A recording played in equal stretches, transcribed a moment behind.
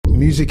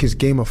Music is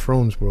Game of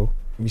Thrones, bro.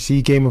 You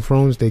see Game of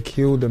Thrones, they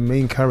kill the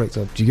main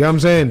character. Do you get what I'm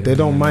saying? They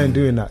don't mind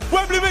doing that.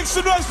 Wembley makes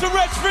some noise for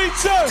Wretch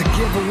V2.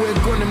 Together we're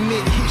gonna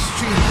make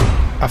history.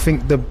 I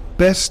think the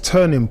best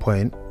turning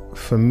point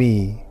for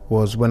me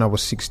was when I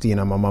was 16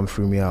 and my mum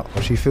threw me out.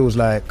 She feels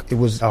like it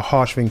was a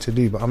harsh thing to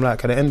do, but I'm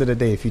like, at the end of the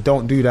day, if you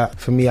don't do that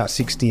for me at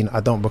 16, I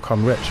don't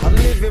become Wretch. I'm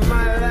living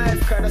my life,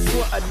 cause that's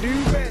what I do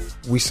best.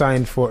 We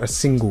signed for a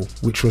single,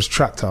 which was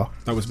Tractor.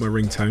 That was my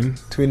ringtone.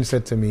 Twin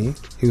said to me,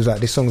 he was like,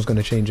 this song's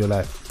gonna change your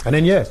life. And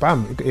then yeah,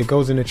 bam, it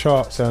goes in the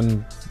charts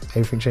and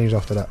everything changed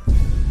after that.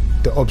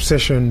 The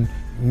obsession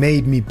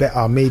made me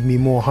better, made me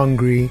more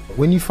hungry.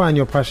 When you find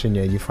your passion,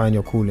 yeah, you find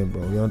your calling,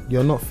 bro.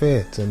 You're not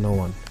fair to no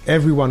one.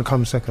 Everyone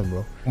comes second,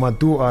 bro. My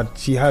daughter,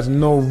 she has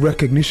no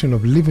recognition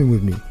of living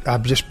with me. I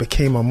just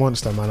became a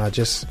monster, man.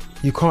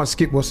 You can't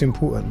skip what's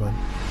important, man.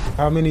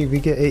 How many, we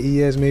get 80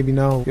 years maybe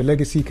now, your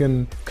legacy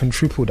can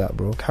triple that,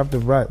 bro. Have the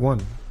right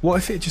one. What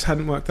if it just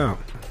hadn't worked out?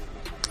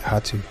 I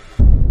had to.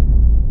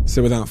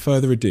 So without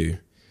further ado,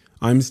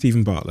 I'm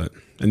Stephen Bartlett,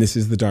 and this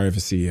is The Diary of a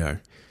CEO.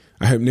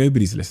 I hope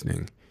nobody's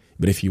listening,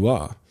 but if you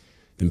are,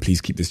 then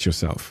please keep this to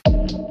yourself.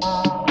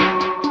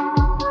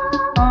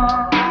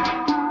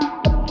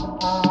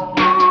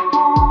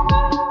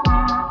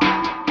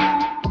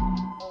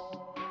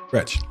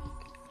 Wretch,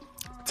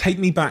 take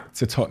me back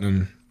to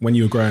Tottenham when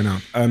you were growing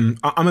up.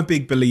 I'm a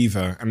big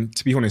believer, and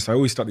to be honest, I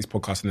always start these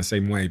podcasts in the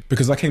same way,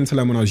 because I came to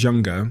learn when I was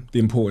younger the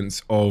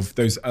importance of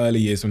those early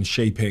years on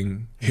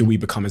shaping who we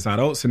become as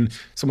adults. And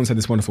someone said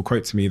this wonderful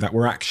quote to me, that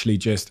we're actually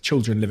just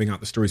children living out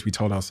the stories we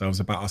told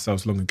ourselves about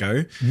ourselves long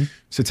ago. Mm-hmm.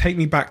 So take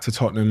me back to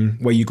Tottenham,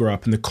 where you grew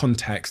up, and the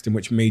context in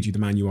which made you the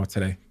man you are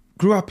today.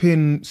 Grew up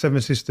in Seven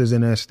Sisters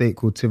in an estate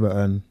called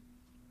Tiverton.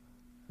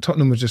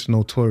 Tottenham was just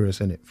notorious,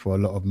 innit, for a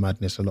lot of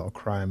madness, a lot of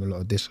crime, a lot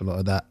of this, a lot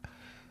of that.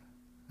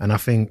 And I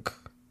think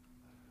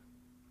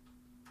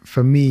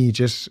for me,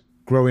 just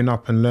growing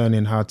up and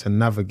learning how to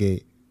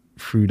navigate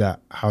through that,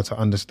 how to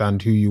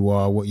understand who you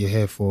are, what you're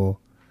here for.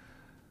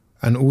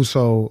 And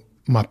also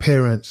my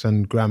parents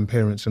and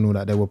grandparents and all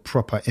that, they were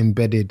proper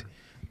embedded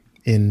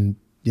in,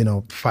 you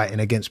know, fighting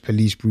against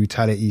police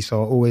brutality.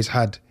 So I always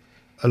had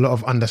a lot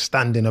of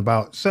understanding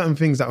about certain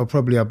things that were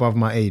probably above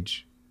my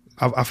age.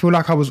 I feel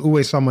like I was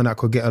always someone that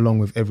could get along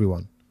with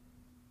everyone.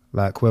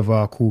 Like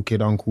whether cool kid,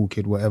 uncool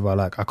kid, whatever,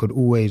 like I could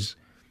always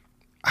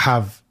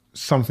have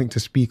something to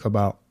speak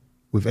about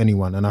with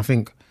anyone. And I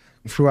think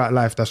throughout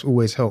life, that's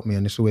always helped me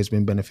and it's always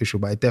been beneficial.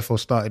 But it definitely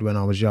started when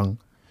I was young.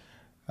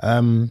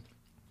 In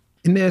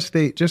the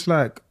estate, just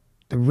like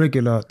the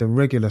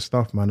regular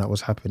stuff, man, that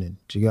was happening.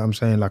 Do you get what I'm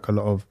saying? Like a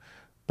lot of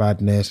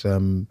badness,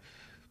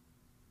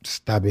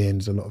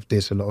 stabbings, a lot of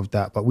this, a lot of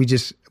that. But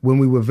when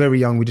we were very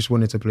young, we just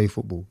wanted to play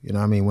football. You know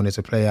what I mean? Wanted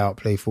to play out,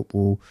 play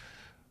football,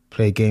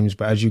 play games.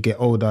 But as you get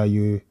older,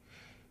 you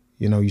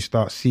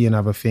start seeing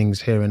other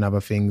things, hearing other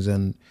things.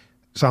 And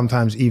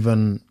sometimes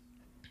I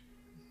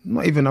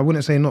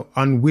wouldn't say not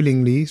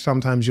unwillingly,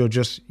 sometimes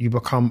you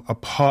become a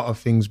part of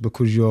things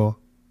because you're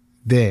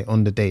there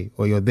on the day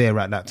or you're there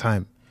at that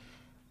time.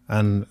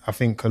 And I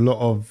think a lot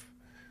of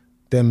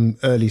them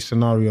early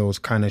scenarios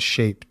kind of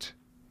shaped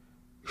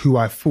who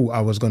I thought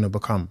I was going to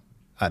become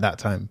at that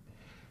time.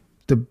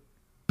 The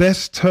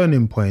best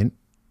turning point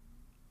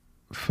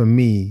for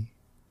me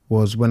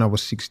was when I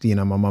was 16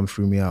 and my mum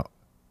threw me out.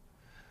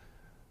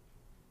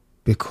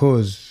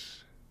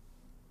 Because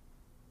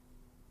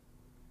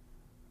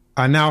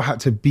I now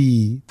had to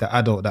be the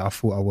adult that I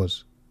thought I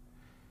was.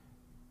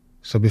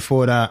 So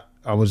before that,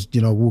 I was,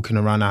 walking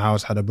around the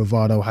house, had a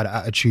bravado, had an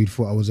attitude,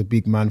 thought I was a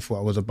big man, thought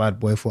I was a bad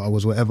boy, thought I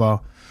was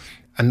whatever.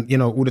 And,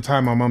 all the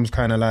time my mum's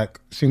kind of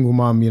like single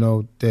mum,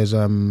 there's,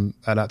 at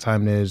that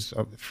time there's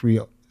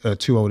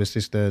two older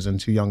sisters and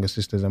two younger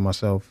sisters and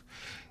myself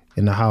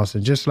in the house.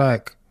 And just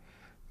like,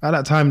 at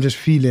that time, just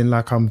feeling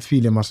like I'm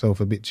feeling myself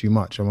a bit too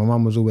much. And my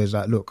mum was always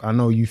like, look, I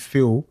know you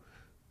feel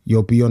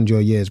you're beyond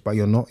your years, but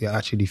you're not. You're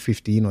actually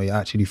 15 or you're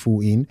actually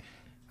 14.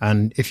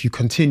 And if you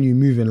continue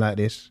moving like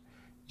this,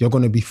 you're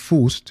going to be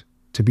forced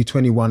to be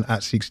 21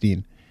 at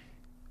 16.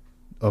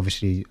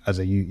 Obviously, as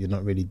a youth, you're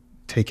not really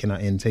taking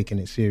that in, taking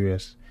it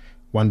serious.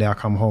 One day I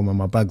come home and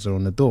my bags are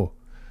on the door.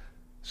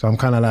 So I'm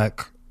kind of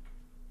like,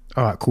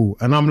 all right, cool.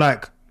 And I'm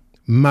like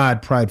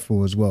mad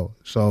prideful as well.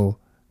 So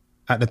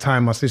at the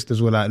time, my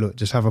sisters were like, look,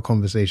 just have a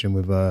conversation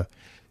with her.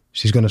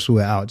 She's going to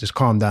sort it out. Just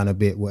calm down a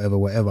bit,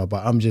 whatever.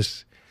 But I'm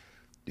just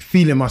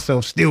feeling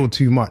myself still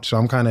too much. So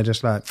I'm kind of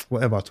just like,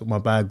 whatever. I took my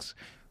bags,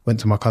 went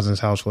to my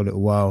cousin's house for a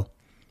little while.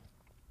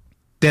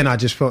 Then I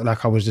just felt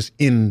like I was just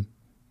in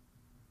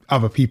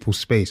other people's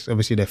space.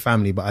 Obviously they're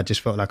family, but I just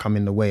felt like I'm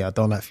in the way. I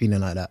don't like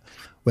feeling like that.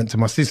 Went to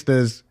my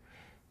sister's,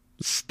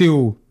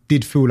 still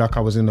did feel like I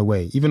was in the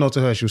way. Even though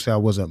to her she'll say I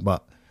wasn't,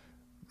 but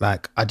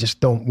like I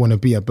just don't want to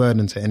be a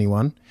burden to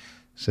anyone.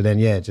 So then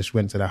just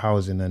went to the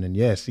housing and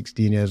then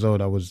 16 years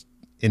old, I was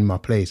in my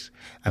place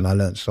and I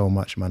learned so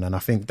much, man. And I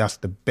think that's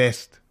the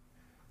best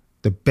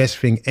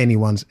thing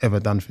anyone's ever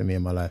done for me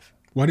in my life.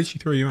 Why did she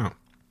throw you out?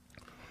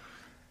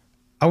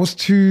 I was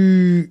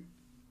too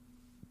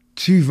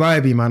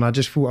vibey, man. I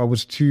just thought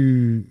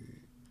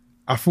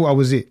I thought I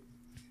was it.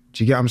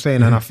 Do you get what I'm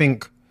saying? And I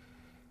think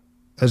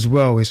as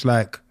well, it's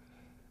like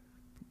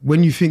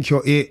when you think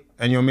you're it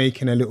and you're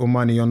making a little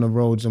money on the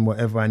roads and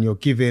whatever, and you're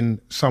giving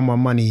someone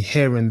money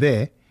here and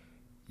there,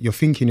 you're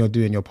thinking you're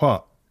doing your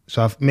part.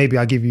 So maybe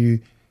I give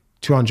you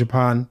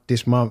 £200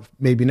 this month,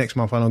 maybe next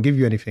month I don't give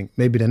you anything.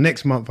 Maybe the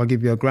next month I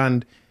give you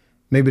 £1,000.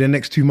 Maybe the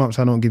next 2 months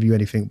I don't give you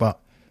anything. But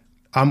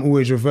I'm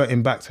always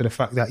reverting back to the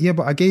fact that,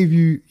 but I gave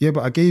you, or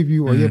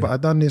but I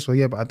done this,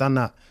 or but I done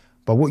that.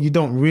 But what you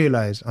don't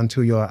realise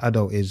until you're an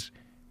adult is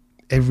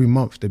every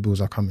month the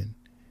bills are coming.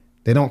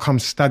 They don't come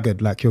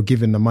staggered like you're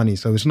giving the money.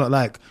 So it's not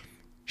like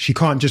she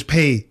can't just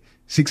pay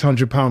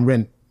 £600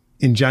 rent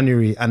in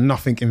January and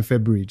nothing in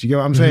February. Do you get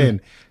what I'm saying?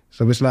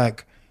 So it's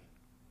like,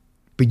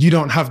 but you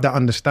don't have that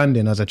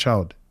understanding as a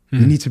child.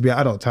 You need to be an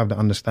adult to have that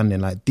understanding.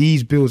 Like,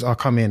 these bills are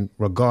coming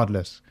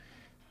regardless.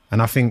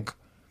 And I think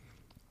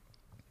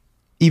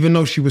even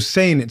though she was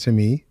saying it to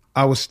me,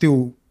 I was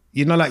still,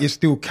 like you're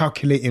still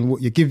calculating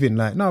what you're giving.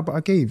 Like, no, but I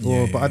gave,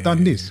 but I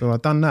done this, or I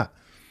done that.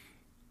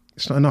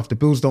 It's not enough. The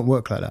bills don't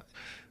work like that.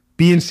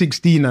 Being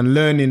 16 and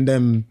learning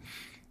them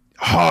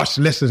harsh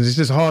lessons, it's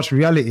just harsh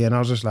reality. And I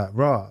was just like,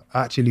 I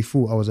actually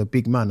thought I was a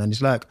big man. And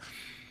it's like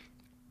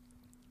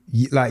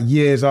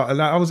years out,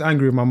 like I was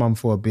angry with my mum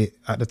for a bit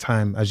at the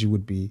time, as you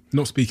would be.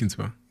 Not speaking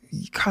to her?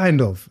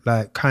 Kind of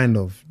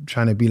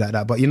trying to be like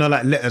that. But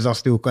like letters are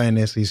still going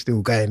there, so you're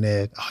still going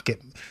there.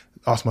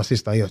 Ask my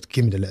sister,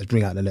 give me the letters,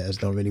 bring out the letters,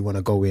 don't really want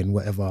to go in,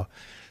 whatever.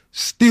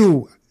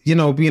 Still,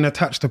 being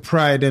attached to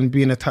pride and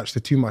being attached to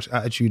too much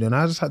attitude. And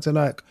I just had to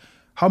like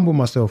humble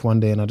myself one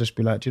day and I just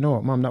be like, do you know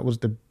what, Mum, that was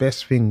the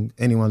best thing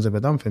anyone's ever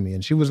done for me.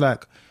 And she was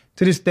like,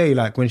 to this day,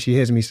 like when she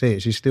hears me say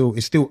it, it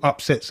still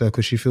upsets her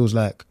because she feels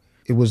like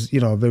it was,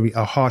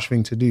 a harsh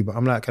thing to do. But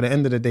I'm like, at the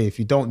end of the day, if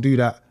you don't do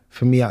that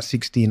for me at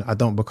 16, I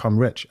don't become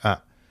Wretch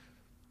at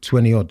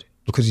 20 odd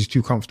because he's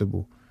too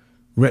comfortable.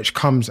 Wretch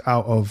comes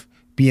out of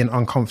being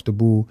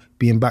uncomfortable,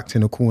 being backed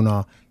in a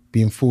corner,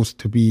 being forced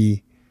to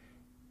be,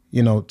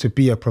 to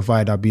be a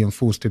provider, being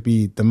forced to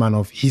be the man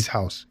of his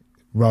house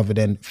rather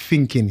than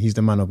thinking he's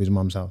the man of his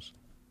mum's house.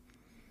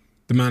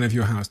 The man of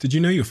your house. Did you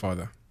know your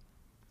father?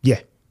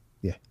 Yeah.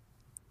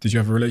 Did you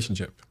have a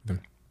relationship with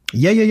him?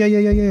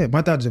 Yeah.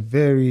 My dad's was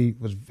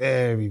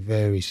very,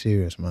 very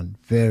serious, man.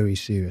 Very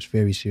serious,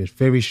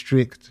 very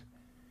strict,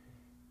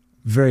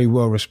 very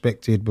well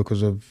respected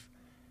because of,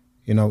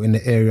 in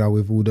the area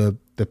with all the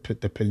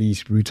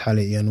police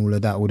brutality and all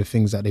of that, all the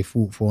things that they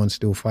fought for and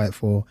still fight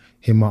for,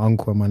 him, my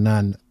uncle and my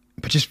nan.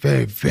 But just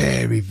very,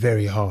 very,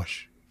 very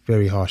harsh.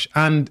 Very harsh.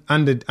 And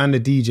the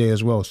DJ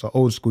as well. So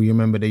old school, you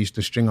remember they used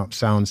to string up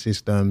sound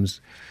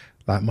systems.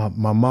 Like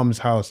my mum's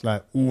house,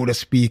 like all the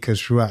speakers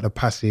throughout the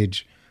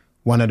passage,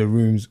 one of the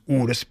rooms,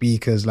 all the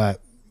speakers, like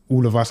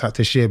all of us had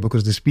to share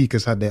because the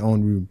speakers had their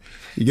own room.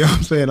 You get what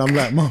I'm saying? I'm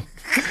like, Mum,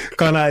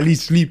 can't I at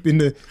least sleep in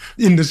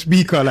the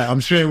speaker? Like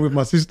I'm sharing with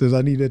my sisters.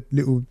 I need a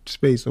little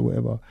space or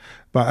whatever.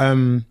 But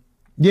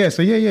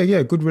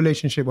yeah. Good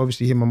relationship.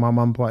 Obviously him and my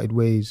mum parted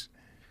ways.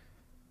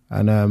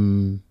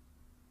 And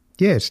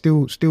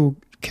still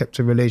kept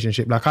a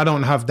relationship. Like I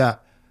don't have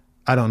that,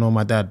 I don't know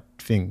my dad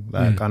thing.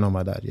 Like I know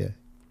my dad, yeah.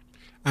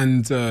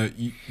 And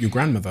your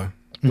grandmother,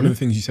 one of the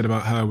things you said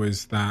about her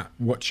was that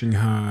watching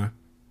her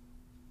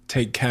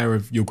take care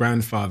of your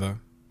grandfather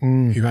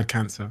who had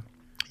cancer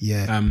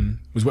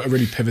was a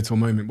really pivotal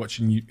moment,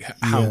 watching you,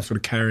 how sort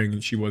of caring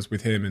she was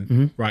with him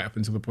and right up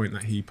until the point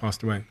that he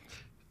passed away.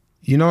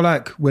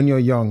 Like when you're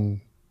young,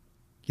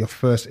 your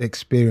first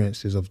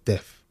experiences of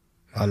death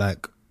are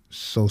like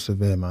so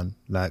severe, man,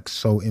 like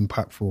so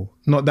impactful.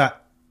 Not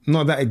that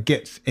it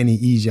gets any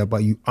easier,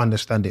 but you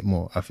understand it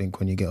more, I think,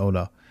 when you get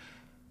older.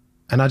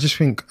 And I just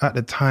think at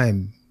the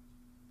time,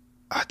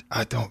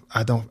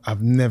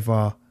 I've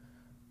never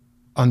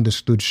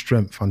understood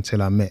strength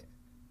until I met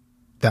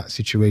that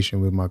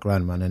situation with my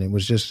grandma. And it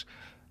was just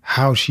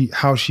how she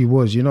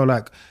was,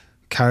 like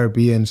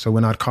Caribbean. So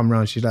when I'd come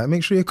around, she's like,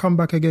 make sure you come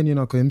back again,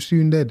 because I'm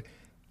soon dead.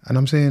 And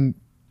I'm saying,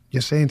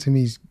 you're saying to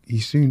me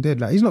he's soon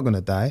dead. Like, he's not going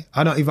to die.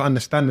 I don't even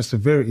understand the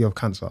severity of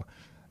cancer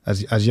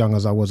as young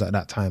as I was at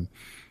that time.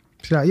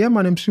 She's like, yeah,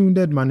 man, I'm soon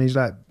dead, man. He's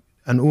like,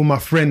 and all my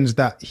friends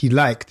that he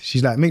liked,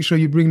 she's like, make sure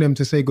you bring them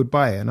to say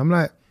goodbye. And I'm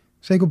like,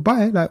 say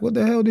goodbye? Like, what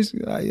the hell?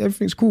 Like,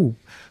 everything's cool.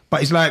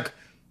 But it's like,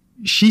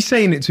 she's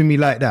saying it to me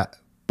like that.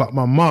 But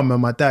my mum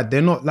and my dad,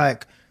 they're not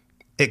like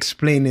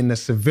explaining the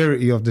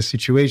severity of the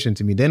situation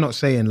to me. They're not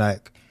saying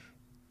like,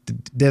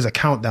 there's a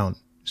countdown.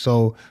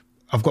 So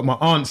I've got my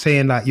aunt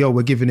saying like, yo,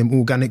 we're giving him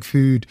organic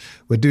food.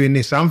 We're doing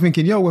this. So I'm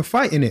thinking, yo, we're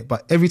fighting it.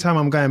 But every time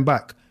I'm going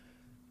back,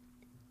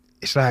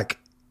 it's like,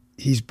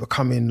 he's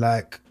becoming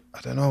like,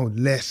 I don't know,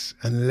 less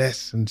and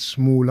less and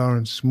smaller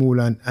and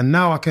smaller. And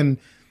now I can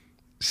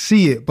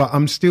see it, but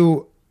I'm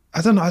still,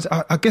 I don't know,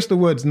 I guess the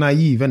word's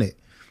naive, innit?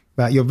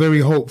 Like you're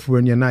very hopeful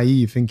and you're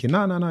naive, thinking,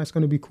 no, it's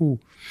going to be cool.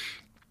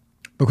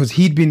 Because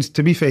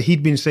to be fair,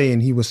 he'd been saying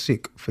he was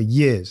sick for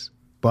years,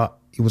 but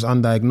he was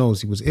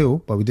undiagnosed. He was ill,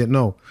 but we didn't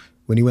know.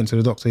 When he went to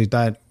the doctor, he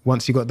died.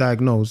 Once he got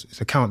diagnosed,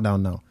 it's a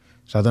countdown now.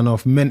 So I don't know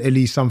if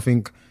mentally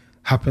something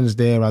happens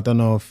there. I don't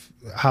know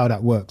how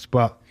that works,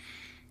 but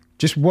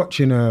just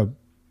watching her,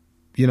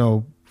 you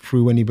know,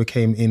 through when he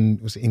became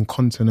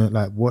incontinent,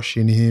 like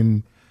washing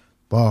him,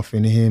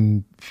 bathing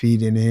him,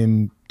 feeding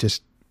him,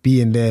 just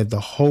being there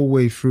the whole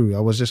way through. I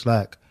was just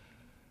like,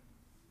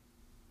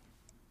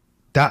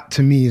 that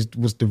to me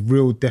was the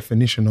real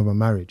definition of a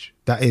marriage.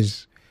 That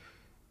is,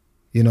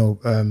 you know,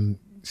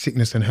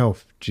 sickness and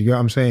health. Do you get what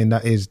I'm saying?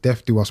 That is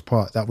death do us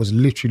part. That was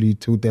literally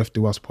till death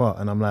do us part.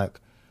 And I'm like,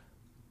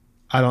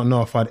 I don't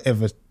know if I'd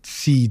ever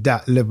see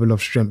that level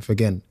of strength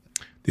again.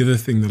 The other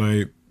thing that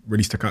I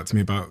really stuck out to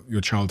me about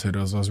your childhood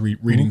as I was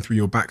reading through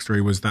your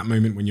backstory was that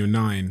moment when you're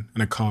 9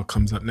 and a car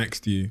comes up next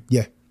to you.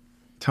 Yeah.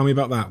 Tell me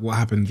about that. What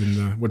happened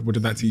what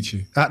did that teach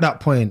you? At that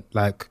point,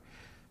 like,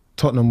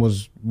 Tottenham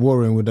was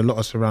warring with a lot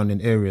of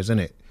surrounding areas,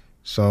 innit?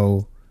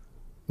 So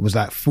it was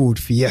like Ford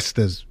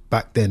Fiestas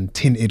back then,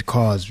 tinted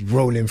cars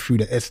rolling through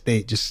the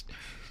estate, just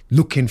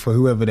looking for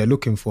whoever they're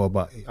looking for.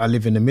 But I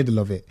live in the middle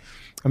of it.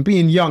 And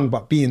being young,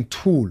 but being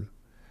tall.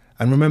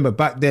 And remember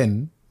back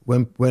then,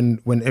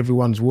 when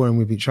everyone's warring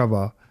with each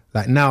other,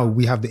 like now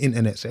we have the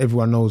internet, so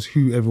everyone knows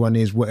who everyone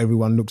is, what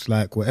everyone looks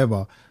like,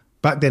 whatever.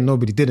 Back then,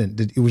 nobody didn't.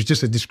 It was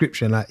just a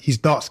description, like he's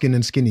dark skinned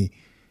and skinny.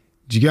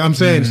 Do you get what I'm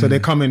saying? So they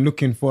come in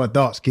looking for a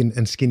dark skinned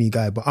and skinny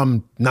guy, but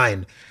I'm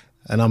 9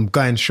 and I'm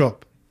going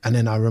shop. And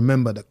then I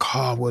remember the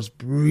car was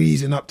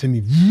breezing up to me.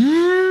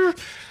 And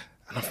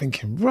I'm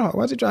thinking, bro,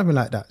 why is it driving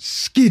like that?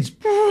 Skids.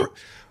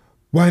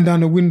 Wind down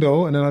the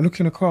window, and then I look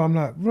in the car, I'm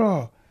like,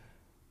 bro.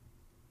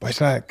 But it's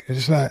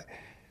just like,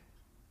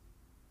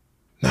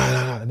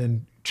 nah, and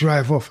then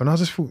drive off. And I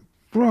just thought,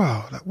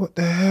 bro, like, what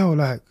the hell?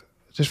 Like,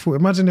 I just thought,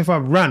 imagine if I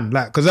ran,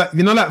 like, because,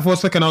 you know, like, for a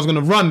second I was going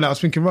to run. Like, I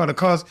was thinking, bro, the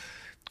car's,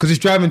 because it's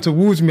driving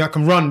towards me, I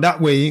can run that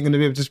way, he ain't going to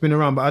be able to spin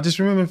around. But I just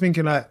remember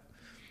thinking, like, I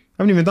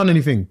haven't even done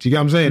anything. Do you get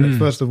what I'm saying? Like,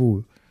 first of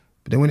all.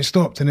 But then when it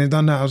stopped and then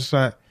done that, I was just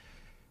like,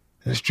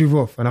 let's drive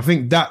off. And I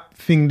think that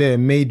thing there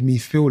made me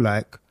feel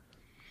like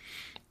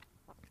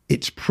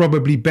it's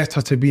probably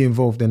better to be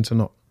involved than to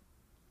not.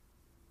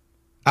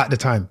 At the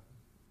time.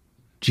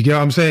 Do you get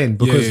what I'm saying?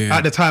 Because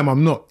at the time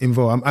I'm not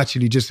involved. I'm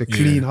actually just a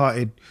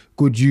clean-hearted,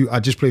 good youth. I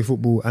just play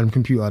football and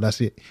computer,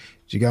 that's it. Do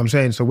you get what I'm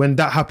saying? So when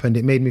that happened,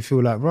 it made me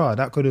feel like, rah,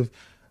 that could have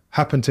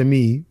happened to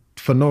me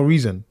for no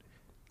reason.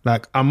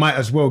 Like, I might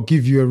as well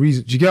give you a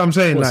reason. Do you get what I'm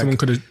saying? Well, like, someone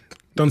could have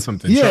done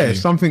something. Yeah,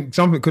 something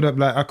could have,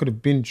 like, I could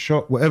have been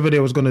shot, whatever they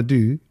was going to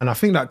do. And I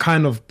think that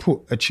kind of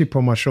put a chip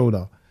on my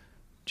shoulder.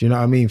 Do you know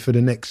what I mean? For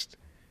the next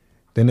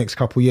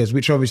couple of years,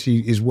 which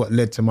obviously is what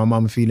led to my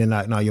mum feeling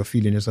like, nah, you're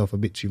feeling yourself a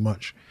bit too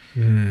much.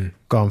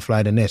 Go and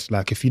fly the nest.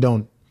 Like, if you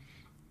don't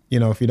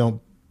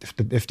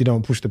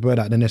push the bird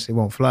out the nest, it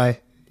won't fly.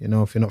 You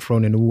know, if you're not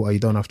thrown in the water, you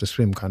don't have to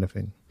swim, kind of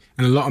thing.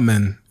 And a lot of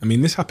men, I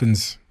mean, this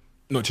happens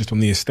not just on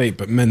the estate,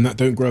 but men that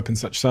don't grow up in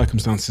such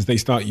circumstances, they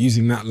start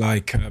using that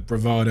like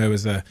bravado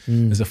as a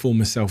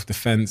form of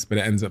self-defense, but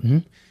it ends up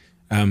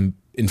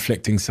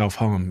inflicting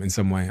self-harm in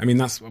some way. I mean,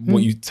 that's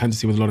what you tend to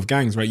see with a lot of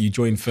gangs, right? You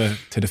join to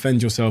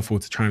defend yourself or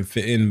to try and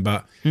fit in,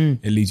 but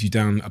it leads you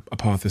down a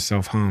path of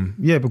self-harm.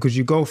 Yeah, because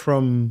you go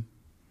from,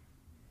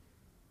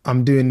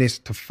 I'm doing this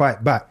to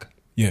fight back.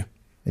 Yeah.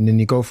 And then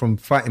you go from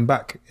fighting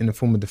back in the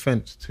form of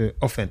defense to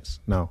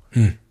offense now.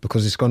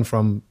 Because it's gone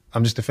from,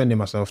 I'm just defending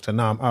myself to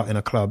now I'm out in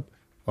a club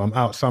or I'm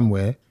out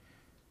somewhere,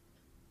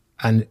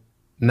 and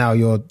now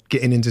you're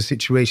getting into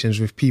situations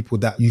with people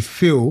that you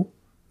feel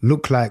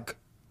look like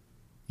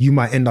you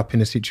might end up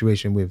in a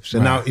situation with. So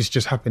now it's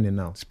just happening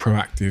now. It's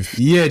proactive.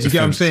 Yeah, do you get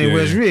what I'm saying?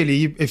 Whereas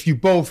really, if you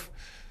both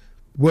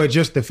were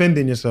just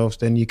defending yourselves,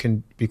 then you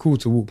can be cool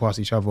to walk past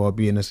each other or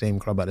be in the same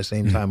club at the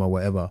same time or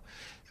whatever.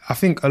 I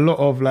think a lot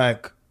of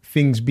like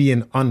things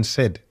being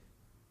unsaid,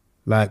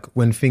 like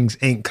when things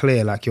ain't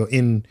clear, like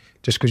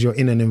just because you're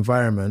in an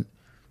environment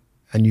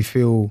and you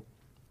feel,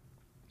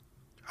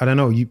 I don't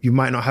know, you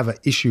might not have an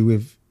issue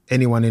with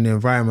anyone in the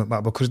environment,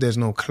 but because there's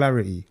no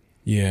clarity,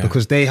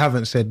 because they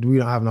haven't said we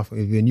don't have nothing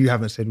with you and you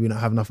haven't said we don't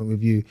have nothing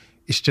with you,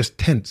 it's just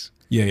tense.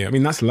 Yeah. I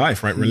mean, that's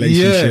life, right?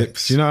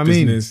 Relationships, you know what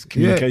business, I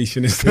mean?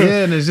 communication.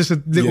 And there's just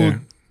a little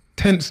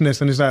tenseness,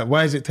 and it's like,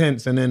 why is it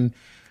tense? And then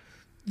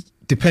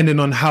depending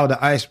on how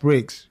the ice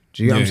breaks,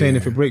 do you get what I'm saying?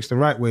 If it breaks the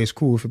right way, it's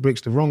cool. If it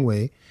breaks the wrong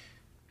way,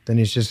 then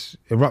it's just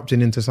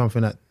erupting into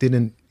something that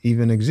didn't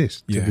even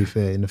exist, to be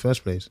fair, in the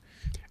first place.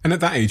 And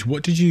at that age,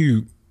 what did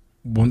you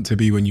want to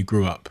be when you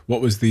grew up?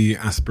 What was the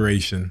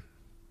aspiration?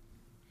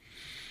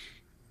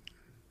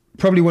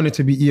 Probably wanted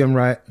to be Ian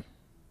Wright.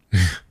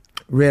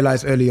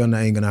 Realised early on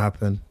that ain't going to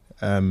happen.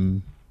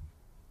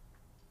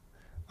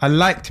 I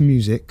liked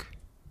music.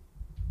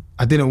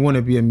 I didn't want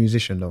to be a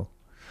musician though.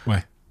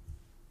 Why?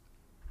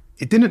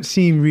 It didn't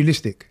seem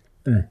realistic.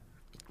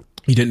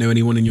 You didn't know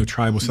anyone in your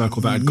tribal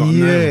circle that had gotten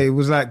there? Yeah, it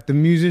was like the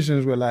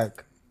musicians were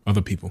like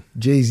other people.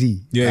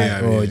 Jay-Z.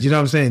 Or, you know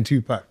what I'm saying?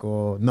 Tupac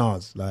or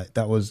Nas. Like,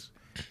 that was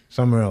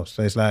somewhere else.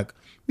 So it's like,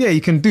 yeah,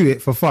 you can do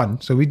it for fun.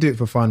 So we do it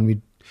for fun.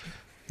 We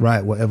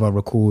write whatever,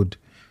 record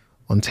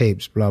on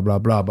tapes, blah, blah,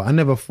 blah. But I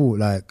never thought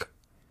like,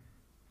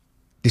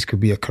 this could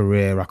be a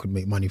career. I could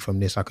make money from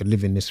this. I could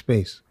live in this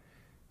space.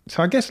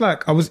 So I guess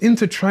like I was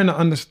into trying to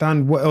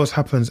understand what else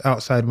happens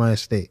outside my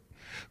estate.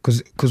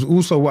 Because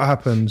also what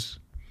happens,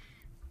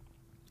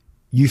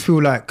 you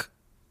feel like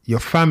your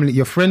family,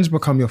 your friends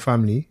become your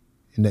family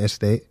in the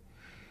estate.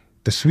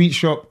 The sweet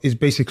shop is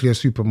basically a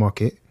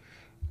supermarket.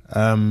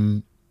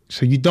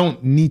 So you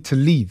don't need to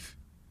leave.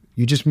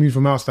 You just move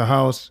from house to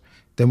house.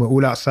 Then we're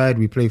all outside,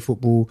 we play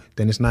football.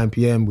 Then it's 9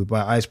 p.m, we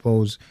buy ice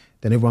poles.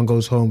 Then everyone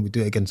goes home, we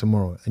do it again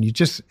tomorrow. And you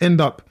just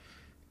end up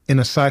in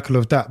a cycle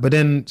of that. But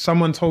then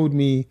someone told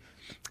me,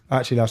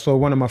 actually, I saw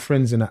one of my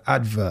friends in an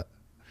advert,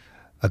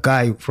 a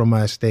guy from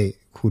my estate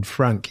called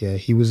Frank, yeah,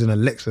 he was in a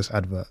Lexus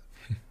advert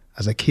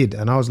as a kid.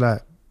 And I was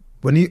like,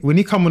 when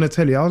he come on the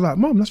telly, I was like,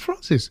 Mom, that's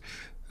Francis.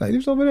 Like, he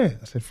lives over there.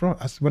 I said, Frank.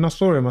 When I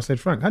saw him, I said,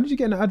 Frank, how did you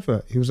get in an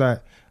advert? He was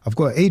like, I've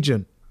got an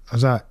agent. I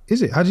was like,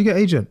 is it? How did you get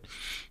an agent?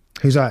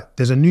 He's like,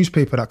 there's a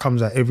newspaper that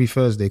comes out every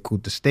Thursday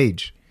called The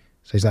Stage.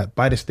 So he's like,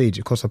 buy The Stage,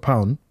 it costs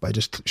 £1, but it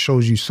just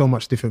shows you so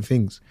much different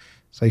things.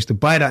 So I used to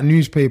buy that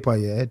newspaper,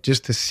 yeah,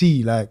 just to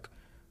see like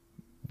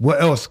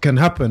what else can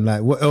happen,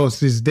 like what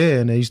else is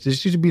there. And there used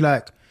to be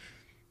like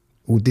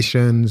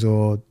auditions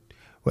or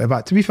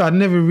whatever. To be fair, I'd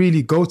never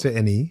really go to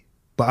any,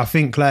 but I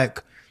think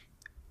like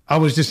I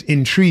was just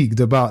intrigued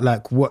about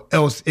like what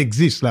else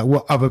exists, like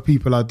what other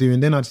people are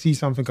doing. Then I'd see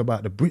something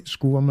about the Brit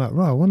School. I'm like,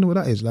 right, I wonder what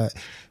that is. Like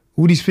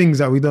all these things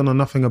that we don't know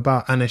nothing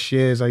about. Anna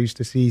Shears, I used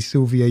to see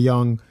Sylvia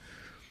Young,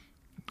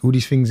 all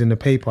these things in the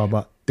paper,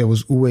 but there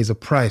was always a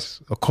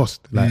price, a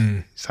cost, like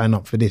sign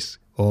up for this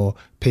or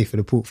pay for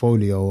the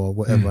portfolio or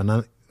whatever. And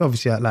I,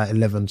 obviously at like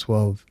 11,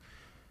 12,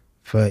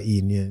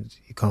 13 years,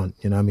 you can't,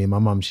 you know what I mean? My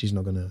mum, she's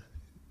not gonna,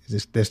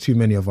 there's too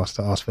many of us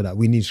to ask for that.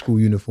 We need school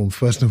uniform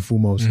first and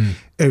foremost.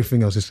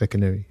 Everything else is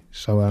secondary.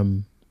 So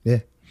yeah.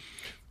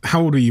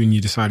 How old were you when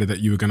you decided that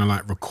you were gonna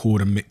like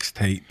record a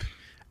mixtape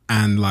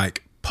and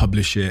like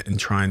publish it and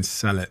try and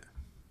sell it?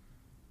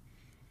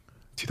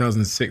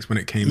 2006 when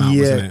it came out,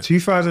 wasn't it?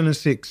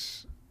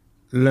 2006,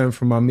 Learn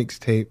From My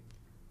Mixtape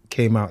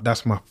came out.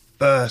 That's my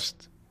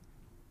first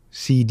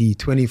CD,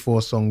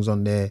 24 songs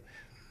on there.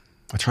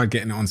 I tried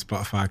getting it on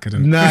Spotify, I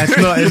couldn't. Nah, it's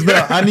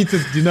not. I need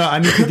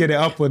to get it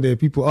up on there.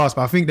 People ask,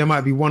 but I think there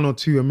might be 1 or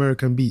 2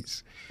 American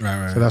beats.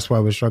 Right. So that's why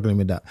we're struggling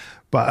with that.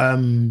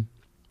 But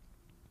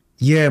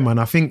yeah, man,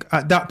 I think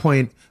at that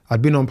point,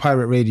 I'd been on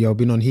pirate radio,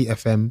 been on Heat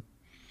FM.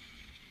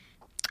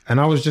 And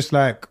I was just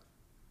like,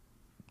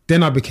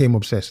 then I became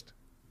obsessed.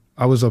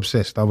 I was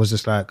obsessed. I was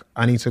just like,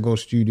 I need to go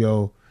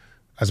studio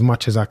as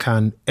much as I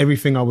can.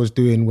 Everything I was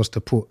doing was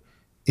to put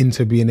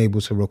into being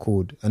able to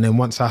record. And then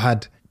once I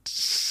had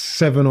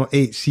 7 or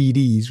 8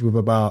 CDs with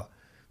about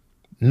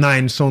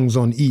 9 songs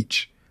on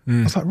each,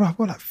 I was like, right, I've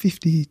got like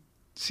 50,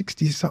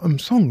 60 something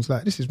songs.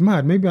 Like, this is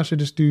mad. Maybe I should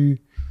just do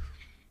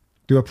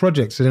a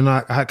project. So then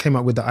I came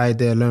up with the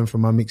idea, Learn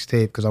From My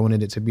Mixtape, because I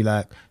wanted it to be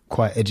like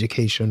quite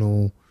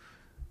educational,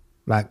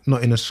 like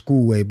not in a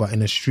school way, but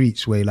in a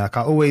streets way. Like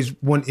I always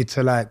wanted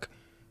to like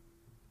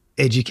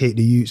educate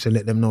the youths and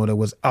let them know there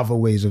was other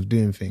ways of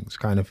doing things,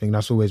 kind of thing.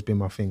 That's always been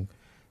my thing.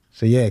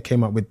 So yeah,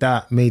 came up with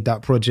that, made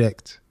that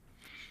project.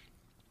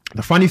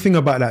 The funny thing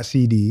about that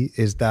CD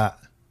is that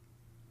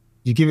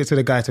you give it to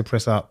the guy to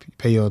press up, you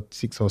pay your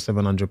 £600 or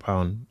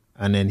 £700,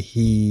 and then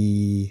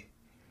he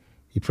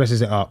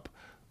presses it up.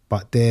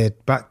 But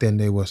back then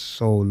they were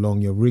so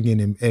long. You're ringing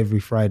him every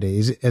Friday.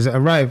 Has it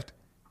arrived?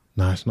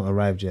 No, it's not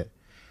arrived yet.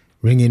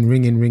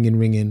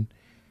 Ringing.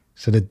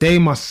 So the day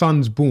my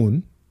son's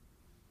born,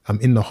 I'm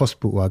in the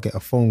hospital, I get a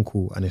phone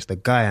call and it's the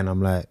guy and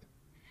I'm like,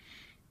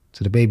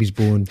 so the baby's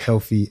born,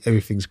 healthy,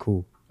 everything's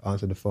cool. I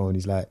answer the phone,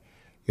 he's like,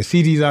 your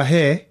CDs are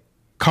here,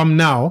 come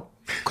now.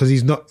 Because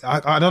he's not,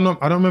 I don't know,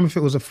 I don't remember if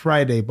it was a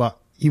Friday, but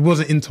he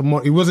wasn't in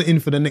tomorrow, he wasn't in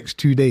for the next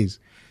 2 days.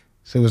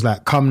 So it was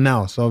like, come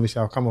now. So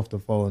obviously I'll come off the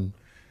phone,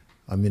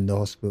 I'm in the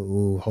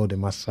hospital holding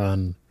my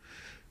son.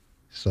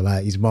 So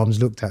like his mom's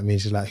looked at me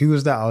and she's like, who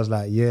was that? I was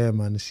like, yeah,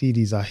 man, the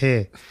CDs are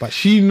here. But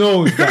she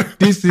knows that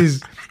this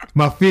is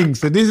my thing.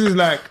 So this is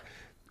like,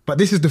 but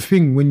this is the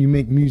thing when you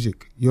make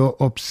music. You're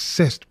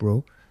obsessed,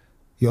 bro.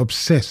 You're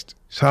obsessed.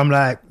 So I'm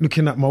like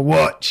looking at my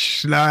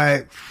watch,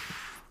 like,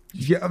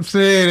 you get what I'm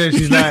saying? And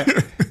she's like,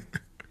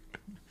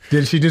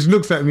 then she just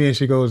looks at me and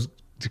she goes,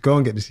 just go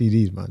and get the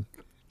CDs, man.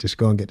 Just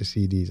go and get the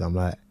CDs. I'm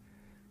like,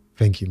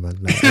 thank you, man.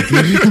 Like,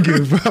 I didn't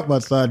give up my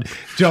son.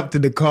 Jumped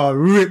in the car,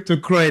 ripped to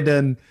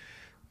Croydon,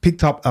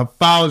 picked up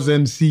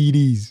 1,000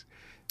 CDs.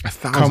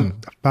 1,000?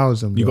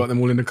 1,000, bro. You got them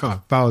all in the car?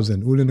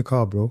 1,000, all in the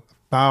car, bro.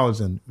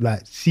 1,000.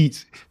 Like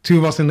seats, 2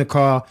 of us in the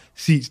car,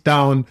 seats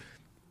down,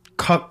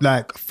 cut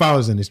like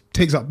 1,000. It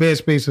takes up bare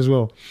space as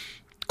well.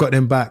 Got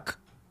them back.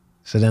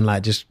 So then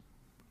like just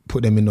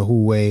put them in the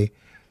hallway,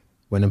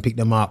 went and picked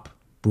them up,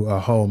 brought her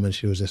home, and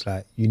she was just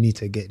like, you need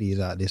to get these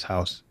out of this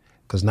house.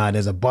 Because now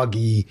there's a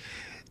buggy,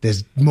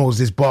 there's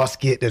Moses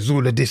basket, there's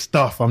all of this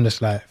stuff. I'm just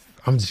like,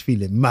 I'm just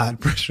feeling mad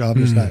pressure. I'm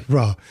just like,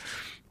 rah.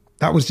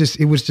 It was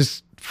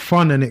just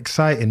fun and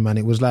exciting, man.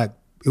 It was like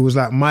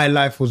my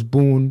life was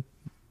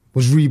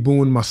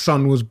reborn, my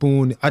son was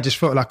born. I just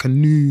felt like a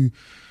new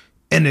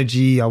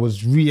energy. I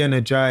was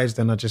re-energized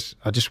and I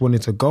just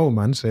wanted to go,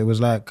 man. So it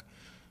was like,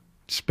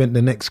 spent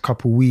the next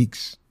couple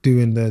weeks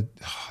doing the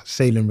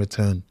sailing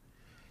return.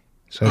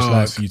 So it's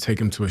like, so you take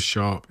them to a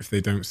shop. If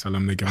they don't sell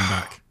them, they give them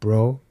back.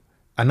 bro.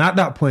 And at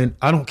that point,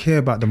 I don't care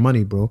about the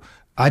money, bro.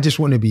 I just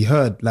want to be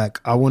heard. Like,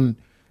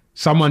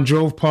 someone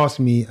drove past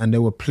me and they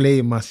were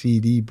playing my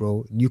CD,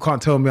 bro. You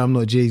can't tell me I'm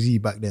not Jay-Z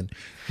back then.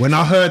 When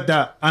I heard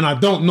that, and I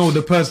don't know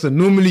the person,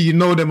 normally you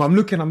know them,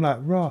 I'm like,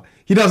 rah,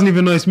 he doesn't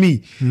even know it's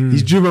me.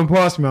 He's driven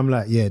past me. I'm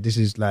like, yeah, this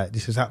is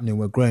happening.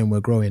 We're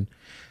growing.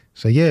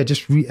 So yeah,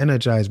 just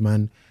re-energize,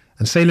 man.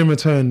 And Sale and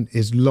Return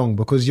is long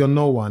because you're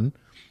no one.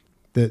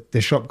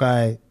 The shop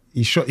guy,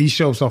 his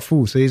shelves are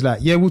full. So he's like,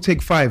 yeah, we'll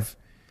take 5.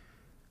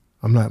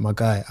 I'm like, my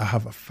guy, I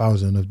have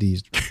 1,000 of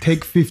these.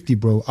 Take 50,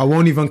 bro. I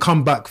won't even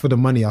come back for the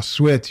money. I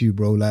swear to you,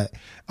 bro. Like,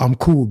 I'm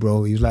cool,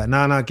 bro. He was like,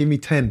 nah, give me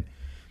 10.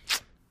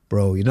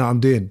 Bro, you know what I'm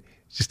doing?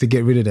 Just to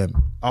get rid of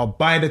them. I'll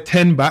buy the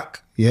 10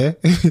 back, yeah?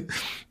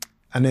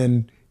 And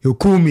then he'll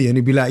call me and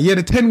he'll be like, yeah,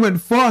 the 10 went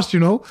fast, you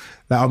know?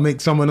 Like, I'll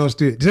make someone else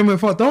do it. The 10 went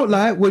fast. Don't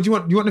lie. What do you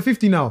want? You want the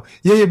 50 now?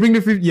 Yeah, bring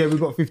the 50. Yeah, we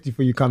got 50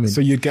 for you coming. So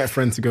you'd get a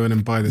friend to go in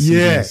and buy the CDs.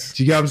 Yeah,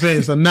 do you get what I'm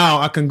saying? So now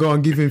I can go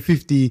and give him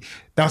 50.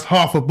 That's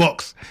half a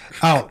box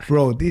out,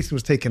 bro. This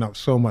was taking up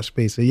so much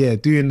space. So yeah,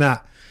 doing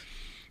that.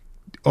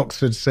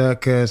 Oxford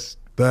Circus,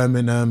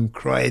 Birmingham,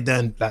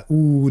 Croydon, like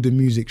all the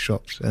music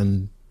shops.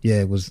 And yeah,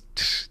 it was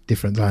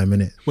different time,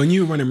 innit? When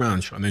you were running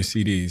around shotting those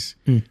CDs,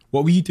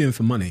 what were you doing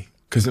for money?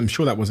 Because I'm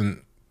sure that wasn't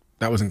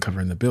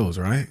covering the bills,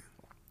 right?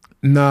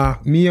 Nah,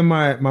 me and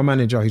my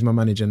manager, he's my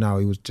manager now.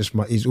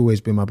 He's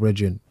always been my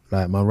brethren,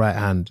 like my right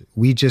hand.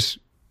 We just,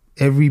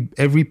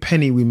 every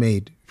penny we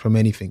made from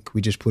anything,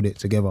 we just put it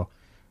together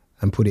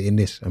and put it in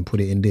this and put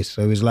it in this.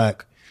 So it was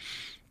like,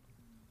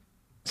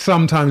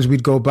 sometimes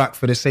we'd go back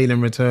for the Sale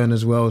and Return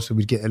as well. So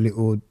we'd get a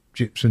little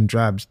drips and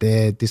drabs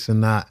there, this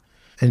and that.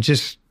 And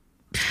just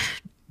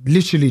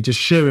literally just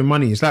sharing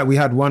money. It's like we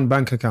had one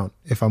bank account,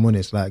 if I'm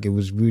honest. Like we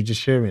were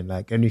just sharing,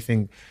 like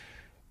anything.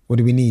 What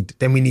do we need?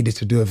 Then we needed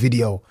to do a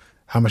video.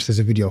 How much does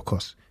a video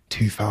cost?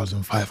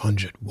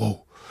 2,500.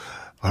 Whoa.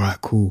 All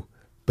right, cool.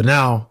 But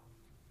now,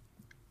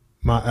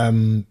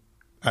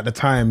 at the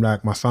time,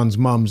 like my son's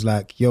mum's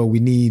like, yo,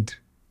 we need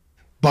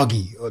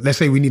buggy. Let's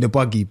say we need a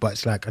buggy, but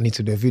it's like, I need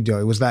to do a video.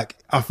 It was like,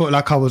 I felt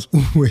like I was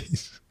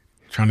always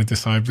trying to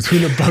decide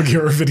between a buggy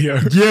or a video.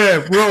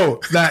 Yeah, bro.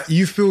 Like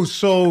you feel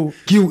so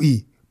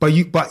guilty, but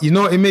you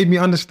know, it made me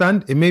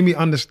understand. It made me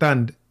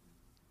understand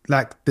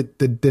like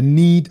the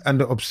need and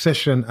the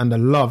obsession and the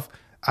love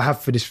I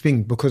have for this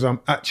thing because I'm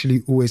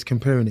actually always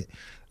comparing it.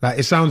 Like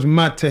it sounds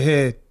mad to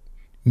hear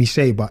me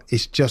say, but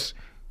it's just,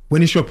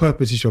 when it's your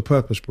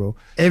purpose, bro.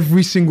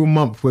 Every single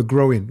month we're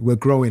growing.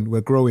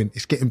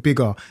 It's getting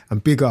bigger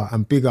and bigger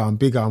and bigger and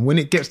bigger. And when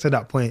it gets to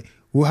that point,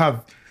 we'll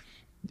have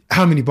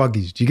how many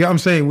buggies? Do you get what I'm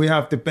saying? We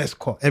have the best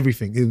cot,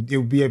 everything.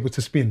 It'll be able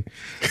to spin.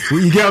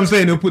 You get what I'm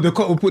saying? We'll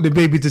put the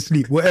baby to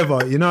sleep,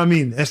 whatever. You know what I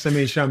mean?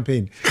 SMA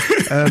champagne.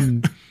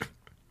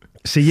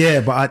 So yeah,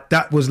 but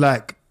that was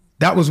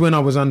when I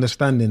was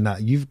understanding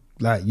that you've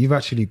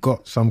actually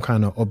got some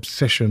kind of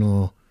obsession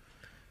or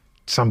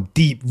some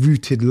deep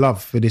rooted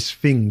love for this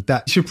thing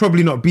that should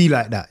probably not be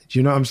like that. Do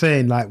you know what I'm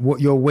saying? Like what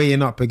you're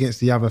weighing up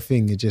against the other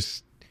thing, it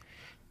just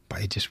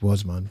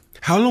was, man.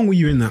 How long were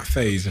you in that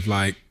phase of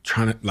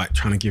trying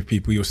to give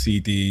people your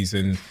CDs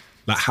and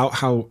like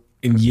how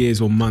in years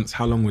or months,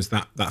 how long was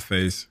that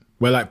phase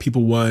where like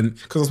people weren't,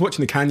 because I was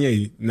watching the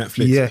Kanye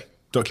Netflix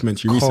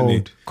documentary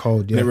recently.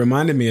 Cold, yeah. And it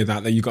reminded me of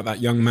that you got that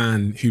young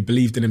man who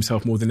believed in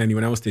himself more than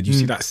anyone else did. You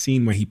see that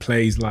scene where he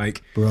plays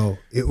like... Bro,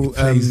 it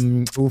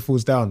all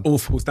falls down. All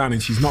falls down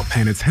and she's not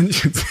paying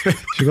attention to it.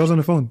 She goes on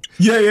the phone.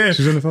 Yeah.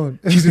 She's on the phone.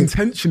 She's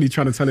intentionally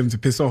trying to tell him to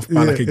piss off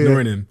by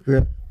ignoring him.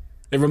 Yeah.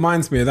 It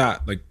reminds me of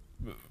that. Like,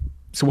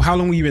 so how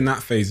long were you in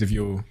that phase of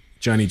your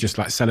journey, just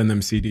like selling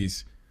them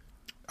CDs?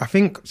 I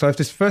think, so if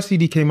this first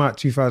CD came out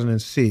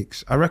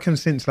 2006, I reckon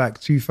since like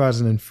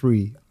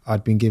 2003,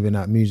 I'd been giving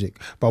out music.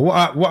 But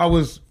what I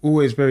was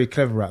always very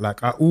clever at,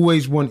 like I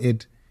always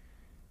wanted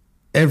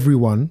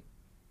everyone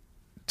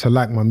to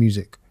like my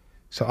music.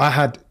 So I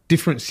had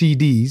different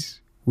CDs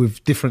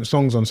with different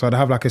songs on. So I'd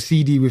have like a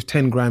CD with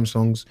 10 grime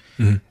songs,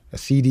 a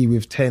CD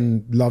with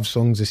 10 love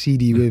songs, a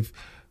CD with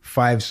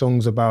 5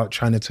 songs about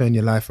trying to turn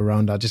your life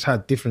around. I just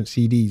had different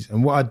CDs.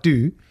 And what I'd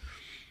do,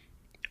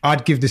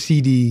 I'd give the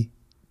CD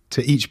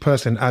to each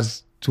person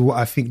as to what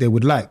I think they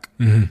would like.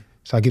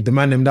 So I give the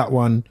man them that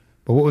one.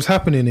 But what was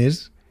happening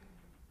is,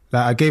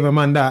 like, I gave a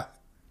man that,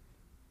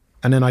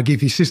 and then I gave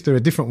his sister a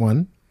different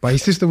one. But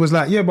his sister was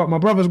like, yeah, but my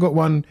brother's got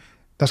one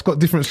that's got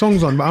different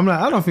songs on. But I'm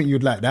like, I don't think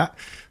you'd like that.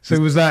 So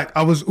it was like,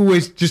 I was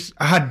always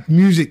I had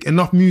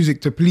enough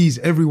music to please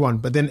everyone.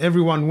 But then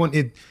everyone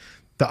wanted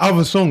the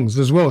other songs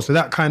as well. So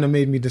that kind of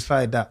made me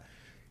decide that,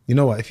 you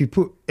know what, if you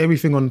put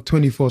everything on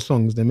 24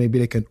 songs, then maybe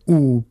they can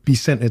all be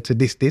centered to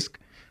this disc.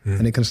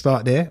 And it can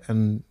start there.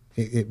 And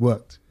it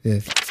worked, yeah.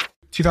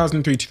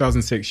 2003,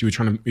 2006, you were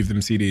trying to move them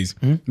CDs.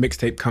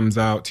 Mixtape comes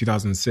out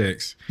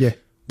 2006. Yeah.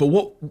 But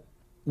what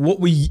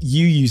were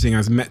you using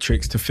as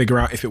metrics to figure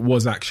out if it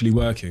was actually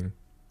working?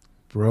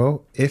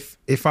 Bro, if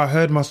I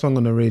heard my song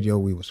on the radio,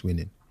 we was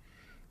winning.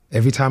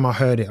 Every time I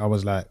heard it, I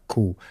was like,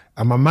 cool.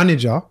 And my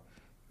manager,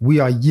 we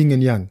are yin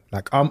and yang.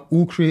 Like I'm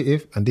all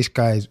creative and this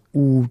guy is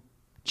all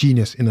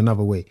genius in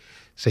another way.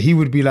 So he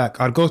would be like,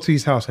 I'd go to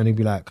his house and he'd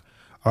be like,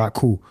 all right,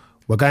 cool.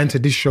 We're going to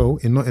this show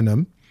in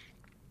Nottingham.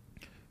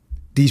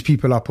 These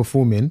people are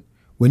performing.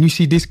 When you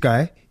see this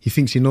guy, he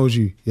thinks he knows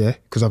you, yeah?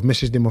 Because I've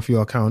messaged him off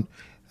your account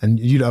and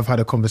you lot have had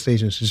a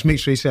conversation. So just make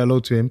sure you say hello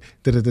to him.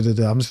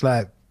 I'm just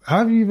like,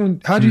 how do you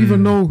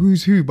even know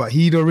who's who? But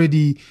he'd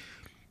already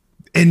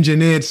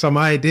engineered some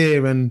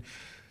idea. And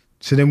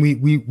so then we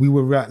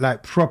were at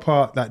like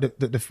proper, like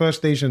the first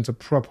station to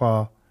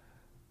proper,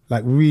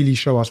 like really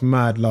show us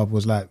mad love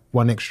was like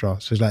One Extra.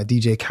 So it's like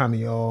DJ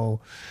Cameo,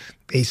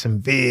 Ace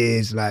and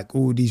Viz, like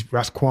all these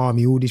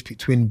Rasquami, all these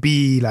Twin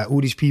B, like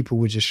all these people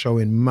were just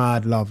showing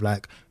mad love.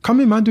 Like,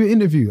 come in, man, do an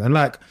interview. And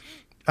like,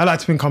 I like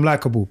to think I'm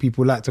likable.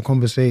 People like to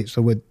conversate.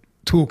 So we're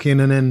talking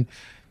and then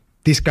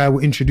this guy will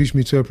introduce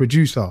me to a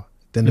producer.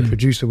 Then the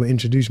producer will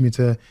introduce me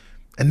to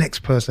a next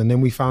person. Then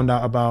we found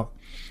out about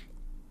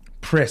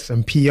press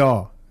and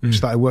PR.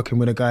 Started working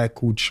with a guy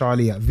called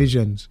Charlie at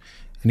Visions.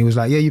 And he was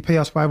like, yeah, you pay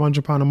us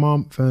 £500 a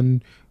month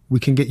and we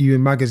can get you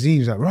in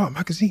magazines. Like, right,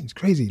 magazines,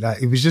 crazy.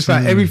 Like, it was just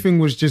like everything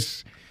was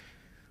just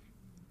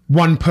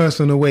one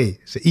person away.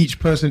 So each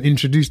person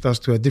introduced us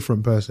to a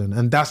different person.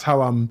 And that's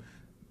how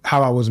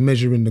I was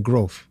measuring the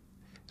growth.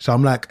 So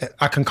I'm like,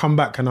 I can come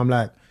back and I'm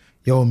like,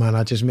 yo, man,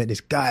 I just met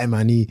this guy,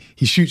 man.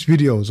 He shoots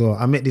videos. Or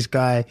I met this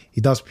guy, he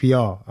does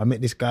PR. I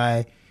met this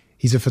guy,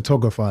 he's a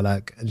photographer.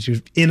 Like, and she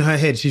was in her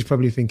head, she's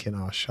probably thinking,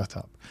 oh, shut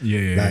up.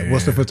 Yeah.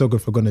 What's the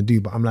photographer gonna do?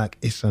 But I'm like,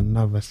 it's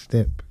another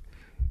step.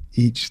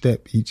 Each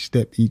step.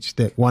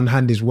 One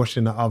hand is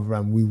washing the other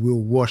and we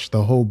will wash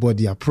the whole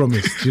body, I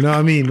promise. Do you know what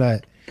I mean?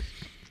 Like,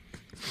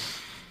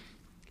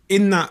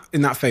 in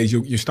that phase,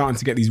 you're starting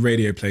to get these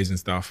radio plays and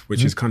stuff,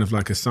 which is kind of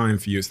like a sign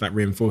for you. It's that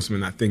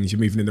reinforcement, that things, you're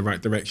moving in the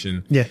right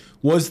direction. Yeah.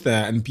 Was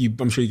there, and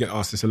I'm sure you get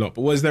asked this a lot,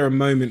 but was there a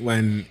moment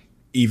when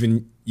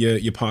even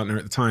your partner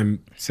at the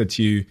time said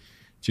to you,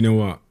 do you know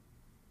what?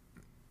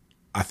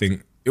 I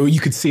think, or you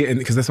could see it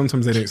because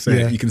sometimes they don't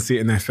say it, you can see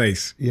it in their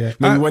face. Yeah.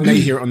 Maybe when they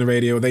hear it on the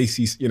radio, they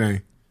see, you know.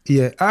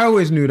 Yeah, I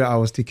always knew that I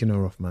was ticking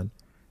her off, man.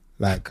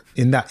 Like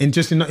not in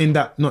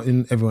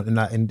everyone,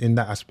 in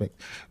that aspect.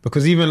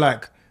 Because even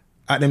like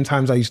at them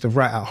times I used to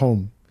write at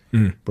home,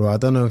 bro. I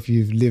don't know if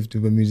you've lived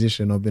with a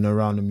musician or been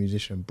around a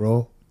musician,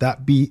 bro.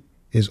 That beat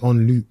is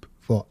on loop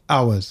for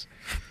hours.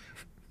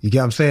 You get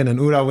what I'm saying? And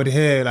all I would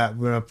hear, like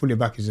when I pull it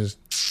back, is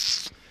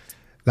just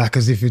like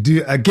as if you do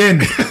it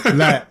again.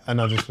 Like,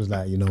 and I just was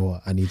like, you know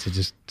what? I need to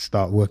just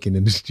start working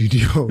in the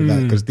studio.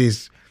 Like, because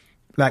this,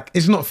 like,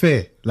 it's not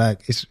fair.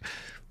 Like, it's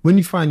when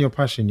you find your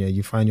passion,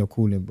 you find your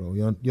calling,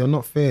 bro. You're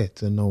not fair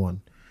to no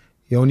one.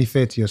 You're only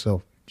fair to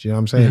yourself. Do you know what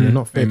I'm saying? You're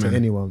not fair to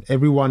anyone.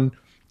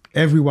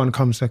 Everyone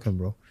comes second,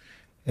 bro.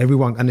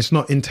 Everyone, and it's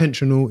not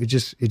intentional. It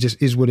just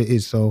is what it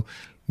is. So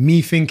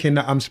me thinking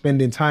that I'm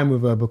spending time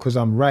with her because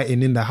I'm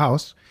writing in the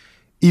house,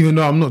 even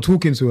though I'm not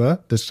talking to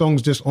her, the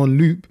song's just on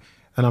loop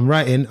and I'm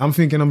writing, I'm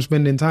thinking I'm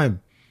spending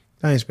time.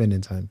 I ain't spending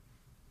time.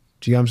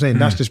 Do you know what I'm saying?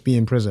 That's just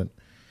being present.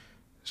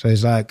 So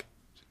it's like,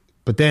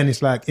 but then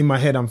it's like in my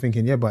head, I'm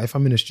thinking, yeah, but if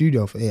I'm in a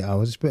studio for 8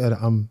 hours, it's better that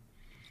I'm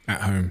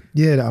at home.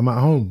 Yeah, that I'm at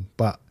home.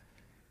 But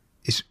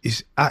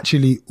it's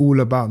actually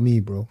all about me,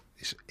 bro.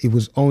 It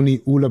was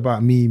only all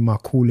about me, my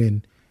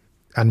calling,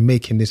 and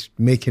making this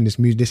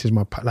music. This is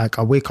my, like,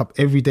 I wake up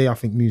every day, I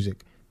think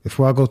music.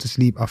 Before I go to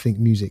sleep, I think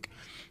music.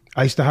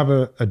 I used to have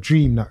a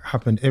dream that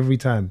happened every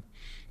time.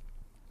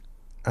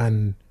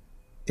 And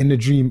in the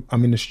dream,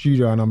 I'm in the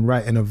studio and I'm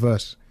writing a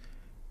verse.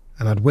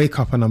 And I'd wake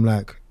up and I'm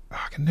like, oh,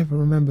 I can never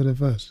remember the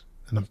verse.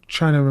 And I'm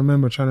trying to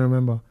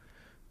remember.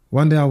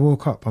 One day I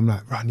woke up, I'm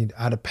like, right,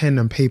 I had a pen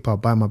and paper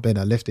by my bed.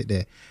 I left it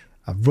there.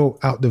 I wrote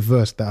out the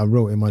verse that I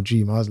wrote in my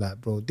dream. I was like,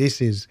 bro,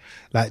 this is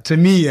like, to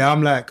me,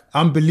 I'm like,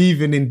 I'm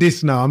believing in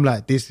this now. I'm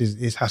like, this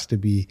has to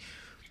be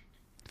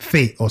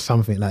fate or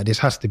something. Like, this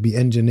has to be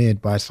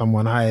engineered by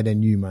someone higher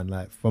than you, man.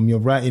 Like, from your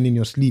writing in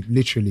your sleep,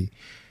 literally.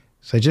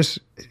 So just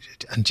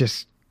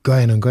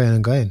going and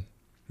going.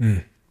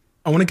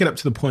 I want to get up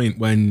to the point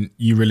when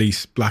you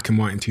released Black and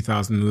White in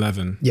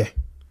 2011. Yeah.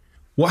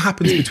 What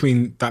happens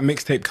between that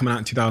mixtape coming out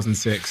in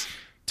 2006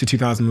 to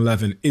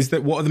 2011?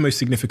 What are the most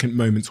significant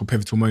moments or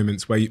pivotal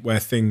moments where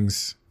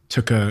things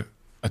took a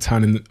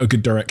turn in a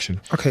good direction?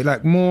 Okay,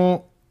 like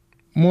more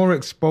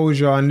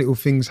exposure and little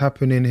things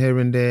happening here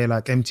and there.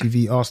 Like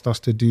MTV asked us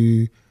to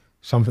do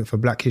something for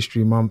Black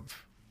History Month.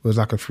 It was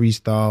like a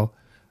freestyle.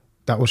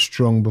 That was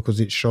strong because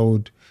it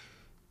showed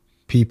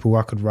people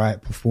I could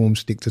write, perform,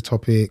 stick to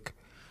topic.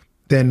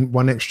 Then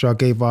One Extra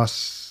gave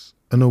us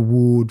an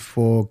award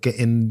for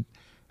getting,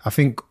 I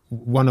think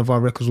one of our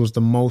records was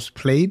the most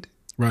played.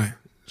 Right.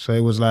 So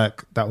it was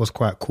like, that was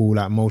quite cool.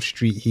 Like most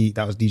street heat,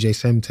 that was DJ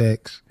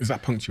Semtex. Is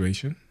that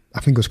Punctuation? I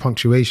think it was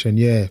Punctuation,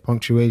 yeah.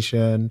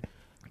 Punctuation.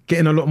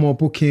 Getting a lot more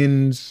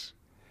bookings.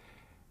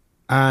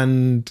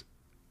 And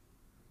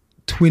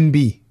Twin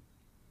B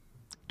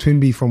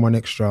from One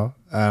Extra.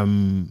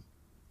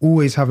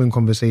 Always having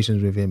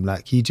conversations with him.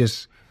 Like, he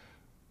just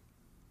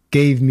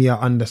gave me an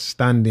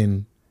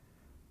understanding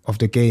of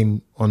the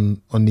game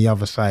on the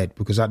other side,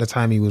 because at the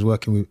time he was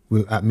working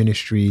at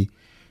Ministry,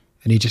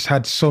 and he just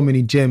had so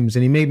many gems,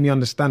 and he made me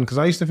understand, because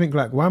I used to think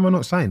like, why am I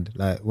not signed?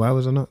 Like, why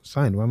was I not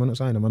signed? Why am I not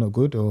signed? Am I not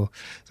good? Or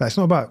it's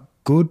not about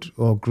good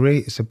or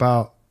great. It's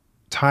about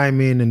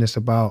timing, and it's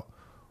about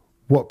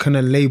what can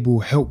a label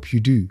help you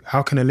do?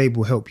 How can a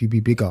label help you be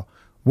bigger?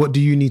 What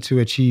do you need to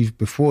achieve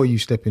before you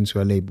step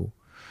into a label?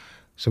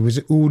 So was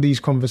it all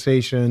these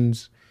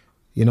conversations,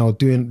 you know,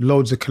 doing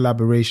loads of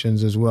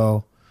collaborations as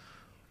well.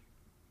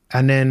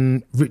 And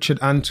then Richard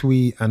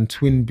Antwi and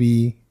Twin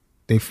B,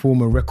 they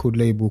form a record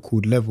label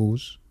called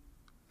Levels,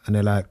 and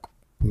they're like,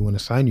 we want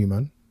to sign you,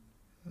 man.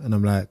 And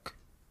I'm like,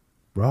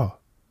 rah,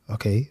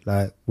 okay,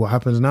 like what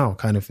happens now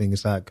kind of thing.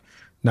 It's like,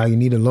 now you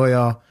need a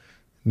lawyer,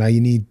 now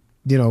you need,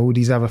 you know, all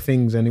these other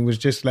things. And it was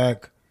just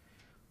like,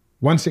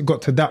 once it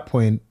got to that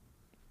point,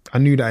 I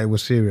knew that it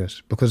was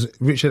serious, because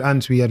Richard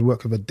Antwi had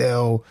worked with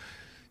Adele,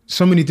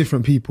 so many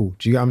different people,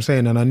 do you get what I'm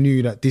saying? And I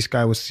knew that this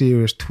guy was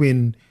serious,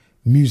 Twin,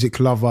 music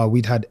lover.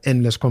 We'd had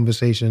endless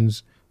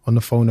conversations on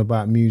the phone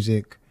about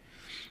music,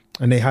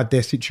 and they had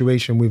their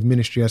situation with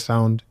Ministry of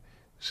Sound.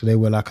 So they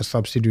were like a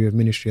subsidiary of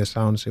Ministry of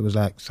Sound. So it was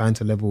like signed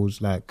to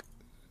Levels, like,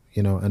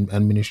 you know,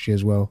 and Ministry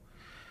as well.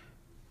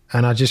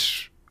 And I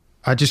just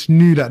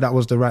knew that that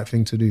was the right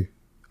thing to do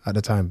at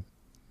the time.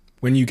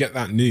 When you get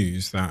that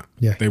news that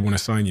they want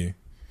to sign you,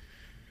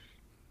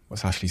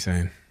 what's Ashley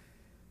saying?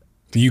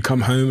 Do you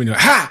come home and you're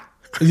like, ha!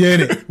 Yeah,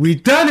 innit? We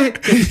done it.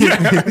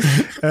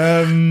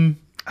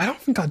 I don't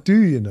think I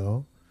do, you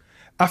know.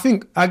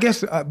 I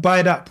guess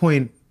by that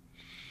point,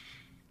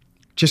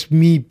 just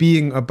me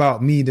being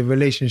about me, the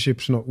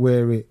relationship's not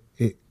where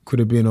it could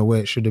have been or where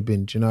it should have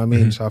been. Do you know what I mean?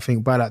 Mm-hmm. So I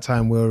think by that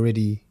time we're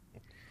already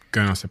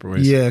going our separate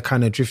ways. Yeah,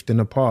 kind of drifting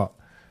apart.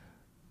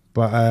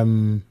 But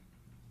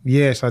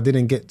yes, I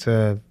didn't get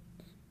to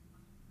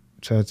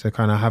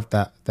kind of have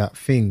that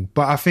thing.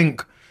 But I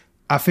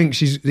think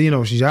she's, you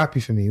know, she's happy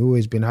for me,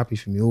 always been happy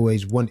for me,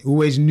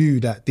 always knew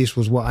that this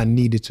was what I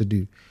needed to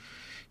do.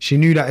 She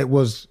knew that it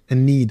was a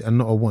need and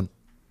not a want.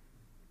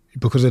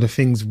 Because of the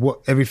things,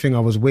 everything I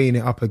was weighing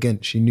it up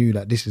against, she knew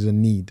that this is a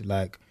need.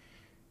 Like,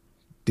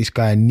 this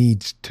guy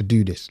needs to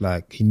do this.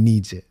 Like, he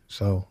needs it.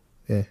 So,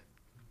 yeah.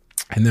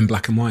 And then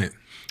Black and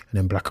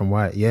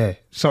White. Yeah.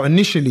 So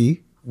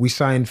initially, we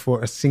signed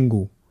for a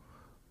single,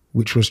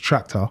 which was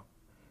Tractor.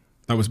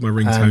 That was my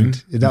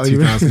ringtone in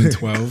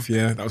 2012.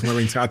 Yeah, that was my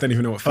ringtone. I don't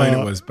even know what phone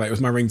it was, but it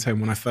was my ringtone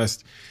when I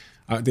first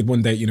did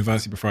one day at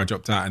university before I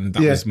dropped out, and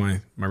that was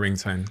my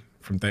ringtone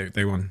from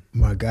day one.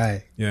 My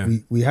guy. Yeah.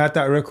 We had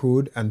that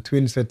record, and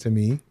Twin said to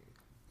me,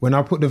 when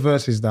I put the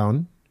verses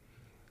down,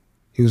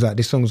 he was like,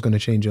 this song's going to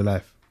change your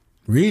life.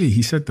 Really?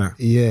 He said that?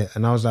 Yeah.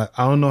 And I was like,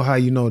 I don't know how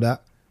you know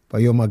that, but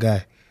you're my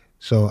guy.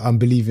 So I'm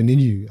believing in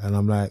you. And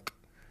I'm like,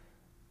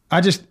 I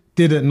just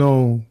didn't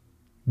know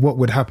what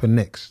would happen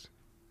next.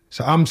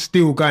 So I'm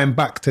still going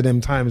back to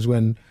them times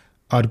when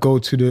I'd go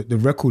to the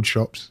record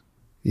shops,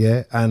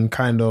 and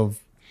kind of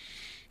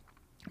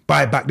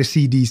buy back the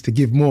CDs to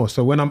give more.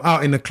 So when I'm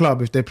out in the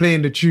club, if they're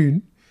playing the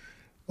tune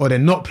or they're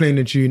not playing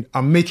the tune,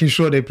 I'm making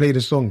sure they play the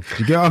song.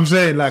 Do you get what I'm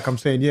saying? Like, I'm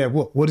saying,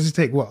 what does it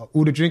take? What?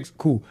 All the drinks?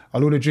 Cool.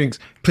 I'll order drinks.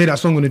 Play that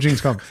song when the drinks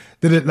come.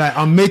 Like,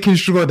 I'm making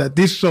sure that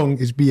this song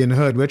is being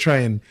heard. We're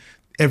trying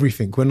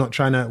everything. We're not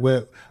trying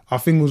to, our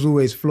thing was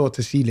always floor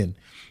to ceiling.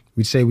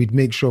 We'd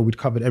make sure we'd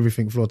covered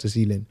everything floor to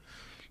ceiling.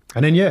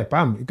 And then,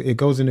 bam, it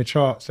goes in the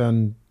charts,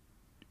 and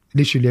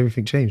literally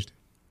everything changed.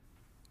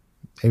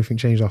 Everything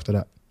changed after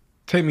that.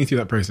 Take me through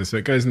that process. So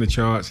it goes in the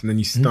charts, and then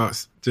you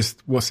start,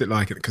 just what's it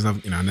like? Because I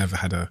never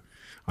had a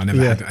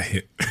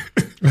hit.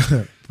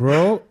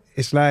 Bro,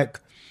 it's like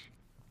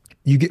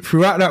you get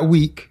throughout that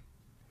week.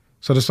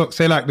 So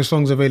say like the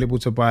song's available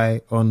to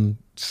buy on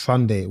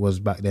Sunday, it was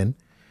back then.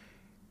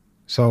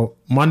 So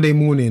Monday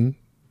morning,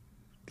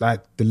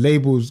 like the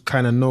labels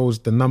kind of knows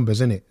the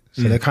numbers, innit?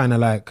 So they're kind of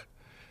like,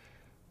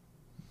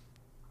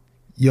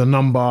 you're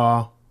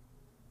number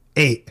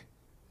 8.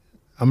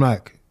 I'm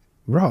like,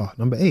 raw,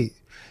 number 8.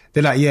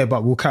 They're like, yeah,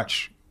 but we'll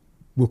catch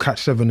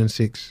 7 and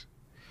 6,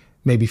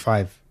 maybe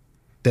 5.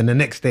 Then the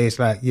next day it's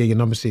like, yeah, you're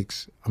number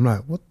 6. I'm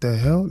like, what the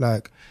hell?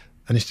 Like,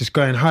 and it's just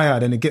going higher.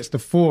 Then it gets to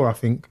 4, I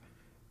think,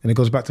 and it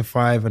goes back to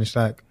 5, and it's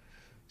like,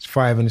 it's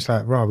 5, and it's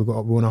like, raw, we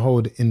want to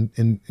hold in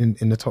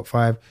the top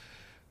 5,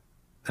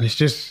 and it's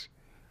just,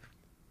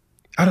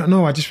 I don't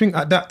know. I just think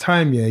at that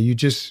time,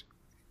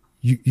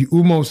 you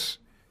almost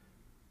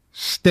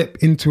step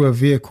into a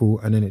vehicle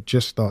and then it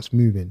just starts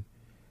moving.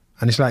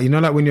 And it's like,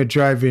 like when you're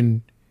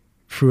driving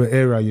through an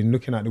area, you're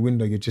looking out the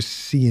window, you're just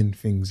seeing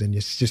things and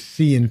you're just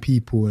seeing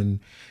people,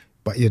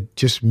 but you're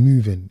just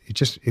moving.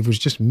 It was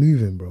just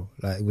moving, bro.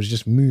 Like, it was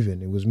just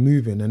moving. It was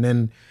moving. And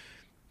then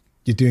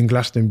you're doing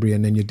Glastonbury,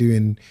 and then you're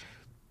doing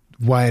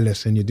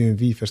Wireless, and you're doing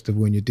V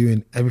Festival, and you're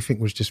doing, everything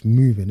was just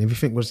moving.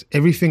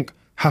 Everything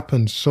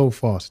happened so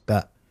fast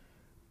that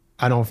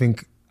I don't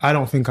think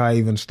I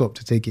even stopped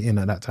to take it in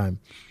at that time.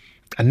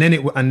 And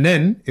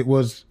then it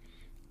was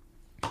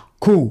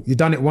cool. You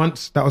done it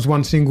once. That was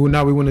one single.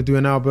 Now we want to do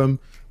an album.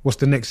 What's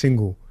the next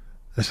single?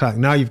 It's like,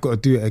 now you've got to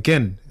do it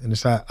again. And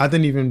it's like, I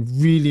didn't even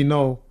really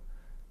know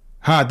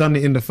how I done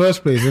it in the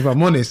first place, if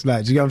I'm honest.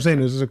 Like, do you get what I'm saying?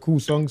 It was just a cool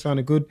song,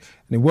 sounded good,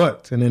 and it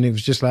worked. And then it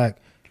was just like,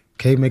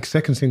 okay, make a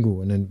second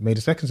single, and then made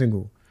a second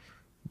single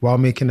while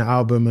making the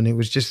album. And it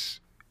was just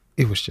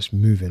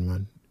moving,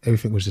 man.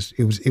 Everything was just,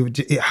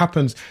 it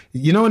happens.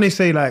 You know when they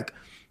say like,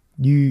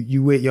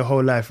 you wait your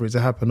whole life for it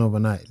to happen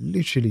overnight?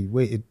 Literally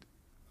waited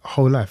a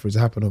whole life for it to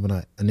happen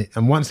overnight.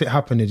 And once it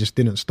happened, it just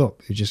didn't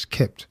stop. It just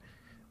kept,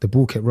 the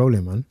ball kept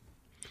rolling, man.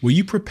 Were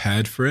you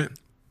prepared for it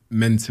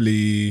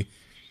mentally,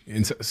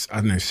 I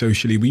don't know,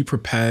 socially? Were you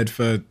prepared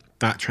for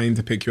that train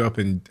to pick you up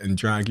and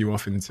drag you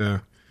off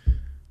into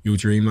your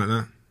dream like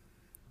that?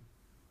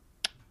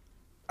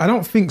 I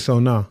don't think so,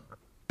 no.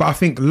 But I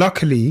think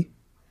luckily,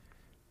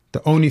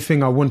 the only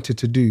thing I wanted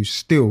to do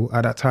still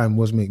at that time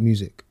was make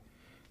music.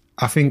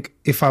 I think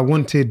if I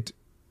wanted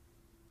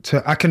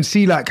to, I can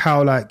see like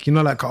how like, you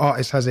know, like an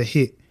artist has a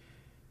hit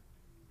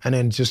and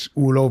then just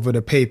all over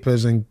the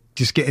papers and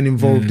just getting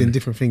involved in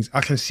different things. I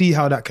can see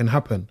how that can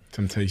happen.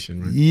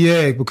 Temptation, right?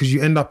 Yeah, because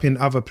you end up in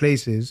other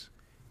places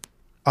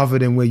other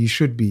than where you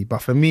should be.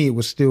 But for me, it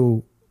was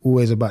still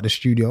always about the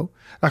studio.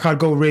 Like I'd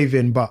go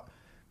raving, but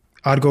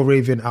I'd go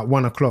raving at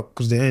 1 o'clock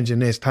because the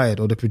engineer's tired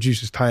or the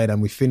producer's tired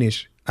and we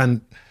finish.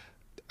 And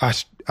I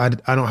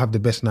don't have the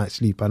best night's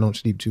sleep. I don't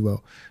sleep too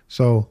well.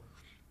 So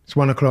it's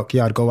 1 o'clock,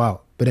 yeah, I'd go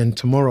out. But then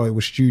tomorrow it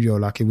was studio.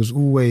 Like it was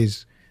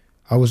always,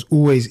 I was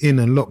always in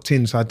and locked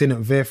in. So I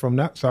didn't veer from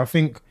that. So I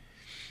think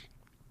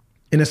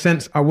in a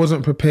sense, I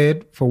wasn't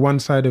prepared for one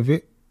side of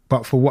it,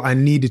 but for what I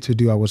needed to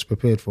do, I was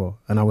prepared for.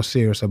 And I was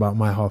serious about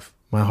my half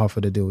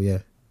of the deal, yeah.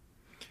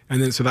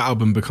 And then so that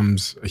album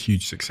becomes a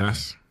huge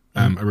success,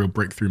 a real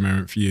breakthrough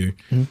moment for you.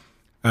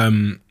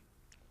 And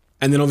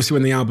then obviously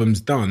when the album's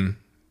done,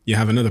 you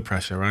have another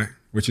pressure, right?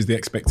 Which is the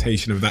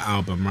expectation of that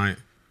album, right?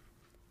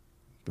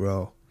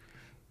 Bro,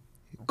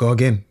 go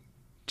again.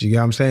 Do you get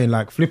what I'm saying?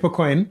 Like flip a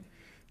coin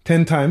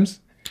 10 times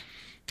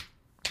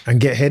and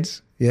get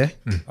heads, yeah?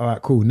 All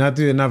right, cool. Now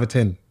do another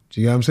 10.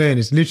 Do you get what I'm saying?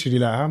 It's literally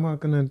like, how am I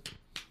gonna...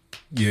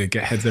 Yeah,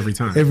 get heads every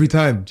time. Every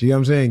time. Do you get what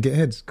I'm saying? Get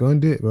heads. Go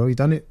and do it, bro. You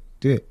done it.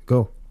 Do it.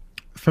 Go.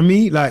 For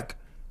me, like,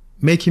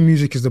 making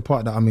music is the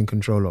part that I'm in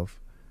control of.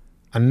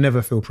 I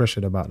never feel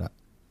pressured about that.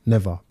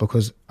 Never.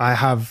 Because I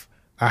have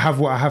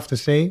what I have to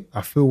say.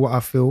 I feel what I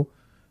feel.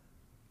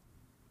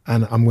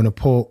 And I'm going to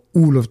pour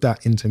all of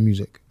that into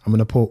music. I'm going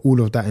to pour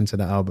all of that into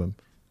the album.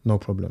 No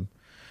problem.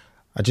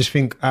 I just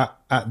think at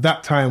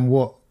that time,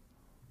 what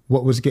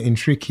was getting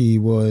tricky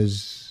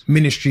was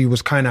Ministry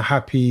was kind of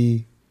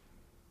happy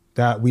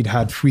that we'd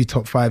had 3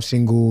 top 5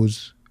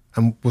 singles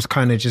and was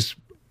kind of just,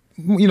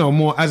 you know,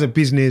 more as a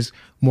business,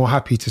 more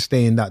happy to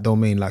stay in that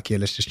domain. Like, yeah,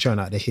 let's just churn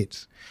out the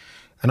hits.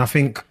 And I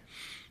think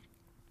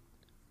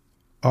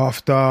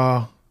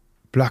after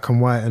Black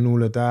and White and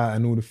all of that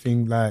and all the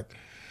things, like,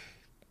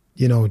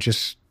 you know,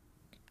 just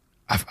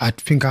I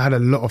think I had a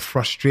lot of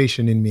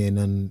frustration in me,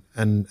 and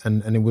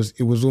it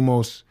was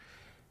almost,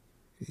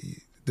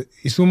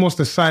 it's almost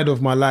a side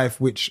of my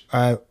life which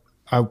I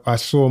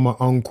saw my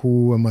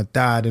uncle and my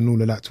dad and all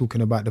of that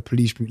talking about the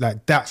police,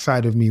 like that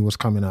side of me was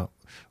coming out.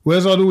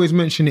 Whereas I'd always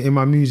mention it in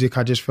my music,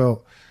 I just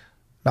felt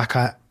like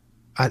I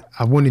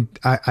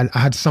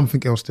had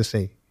something else to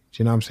say. Do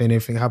you know what I'm saying?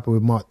 Everything happened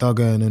with Mark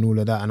Duggan and all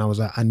of that, and I was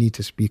like, I need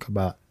to speak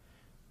about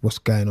what's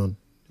going on.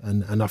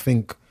 And I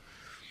think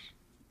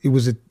it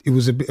was a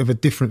bit of a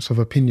difference of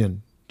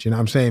opinion. Do you know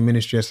what I'm saying?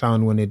 Ministry of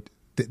Sound, when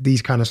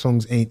these kind of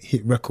songs ain't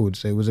hit records,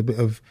 so it was a bit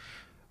of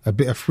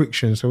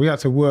friction. So we had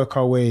to work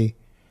our way,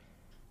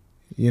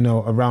 you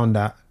know, around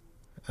that,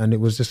 and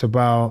it was just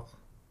about,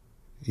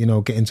 you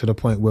know, getting to the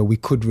point where we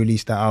could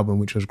release that album,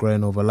 which was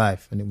Growing Over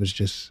Life. And it was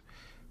just,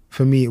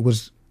 for me, it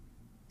was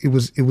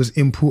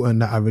important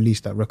that I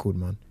released that record,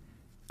 man.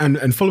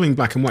 And following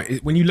Black and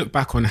White, when you look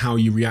back on how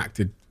you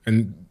reacted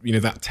and, you know,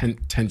 that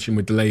tension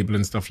with the label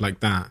and stuff like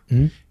that,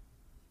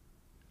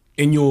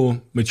 in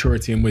your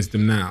maturity and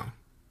wisdom now,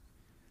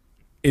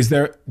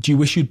 do you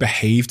wish you'd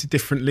behaved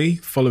differently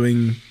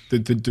following the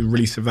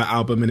release of that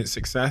album and its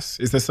success?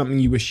 Is there something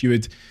you wish you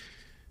had,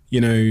 you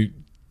know,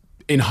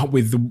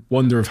 with the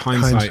wonder of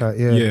hindsight?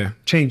 Yeah.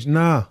 Change?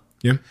 Nah.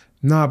 Yeah?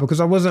 Nah, because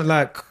I wasn't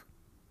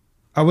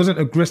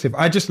aggressive.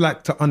 I just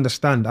like to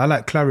understand. I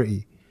like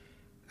clarity.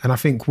 And I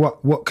think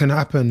what can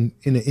happen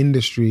in the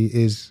industry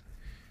is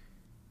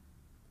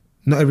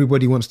not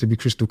everybody wants to be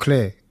crystal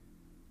clear.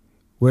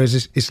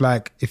 Whereas it's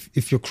like,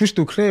 if you're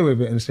crystal clear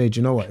with it and say, do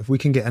you know what, if we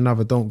can get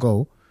another Don't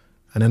Go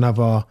and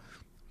another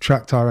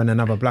Tractor and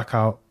another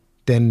Blackout,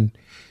 then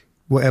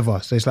whatever.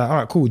 So it's like, all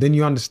right, cool. Then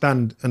you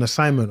understand an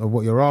assignment of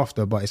what you're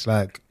after. But it's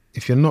like,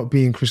 if you're not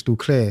being crystal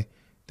clear,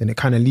 then it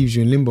kind of leaves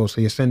you in limbo.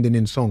 So you're sending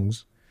in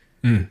songs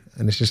and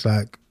it's just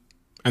like...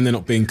 And they're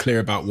not being clear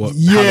about what...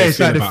 Yeah, it's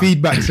like the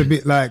feedback's a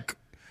bit like,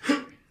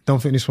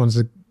 don't think this one's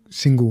a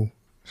single.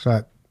 It's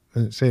like, I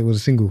didn't say it was a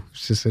single,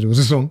 just said it was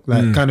a song,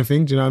 like kind of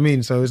thing. Do you know what I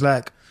mean? So it's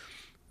like,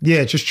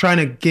 yeah, just trying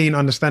to gain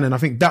understanding. I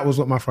think that was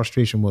what my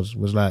frustration was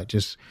like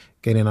just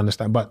gaining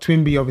understanding. But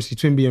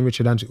Twinbee and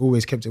Richard Anthony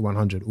always kept it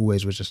 100.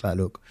 Always was just like,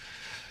 look,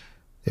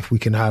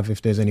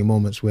 if there's any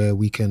moments where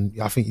we can,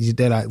 I think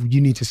they're like, you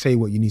need to say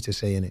what you need to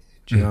say in it.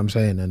 Do you know what I'm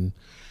saying? And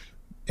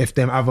if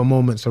them other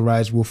moments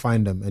arise, we'll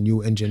find them and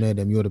you'll engineer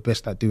them. You're the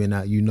best at doing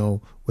that. You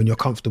know, when you're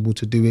comfortable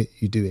to do it,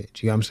 you do it.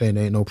 Do you know what I'm saying?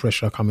 There ain't no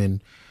pressure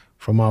coming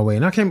from our way.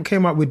 And I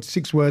came up with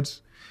 6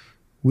 words,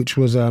 which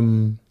was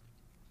written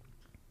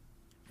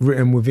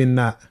within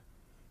that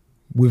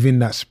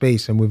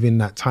space and within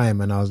that time.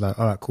 And I was like,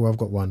 all right, cool, I've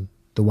got one,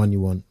 the one you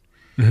want.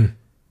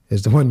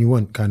 It's the one you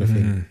want kind of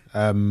thing.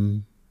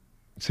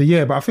 So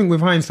yeah, but I think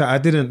with hindsight, I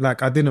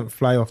didn't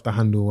fly off the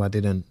handle. I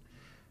didn't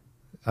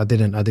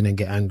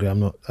get angry.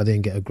 I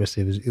didn't get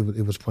aggressive.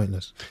 It was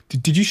pointless.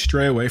 Did you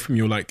stray away from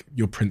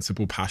your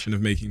principal passion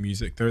of making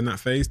music though in that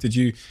phase? Did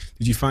you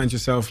find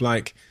yourself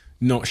like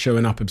not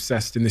showing up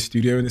obsessed in the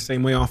studio in the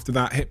same way after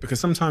that hit? Because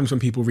sometimes when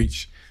people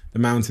reach the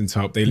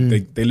mountaintop, they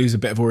lose a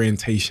bit of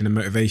orientation and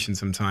motivation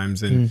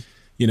sometimes. And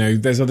you know,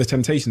 there's other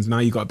temptations. Now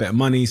you got a bit of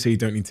money, so you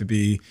don't need to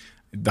be,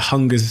 the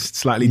hunger's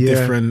slightly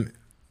different.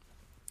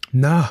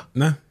 Nah,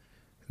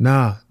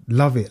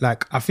 love it.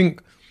 Like, I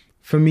think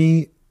for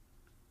me,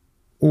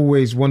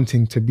 always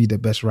wanting to be the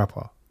best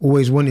rapper,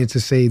 always wanting to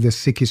say the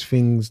sickest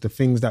things, the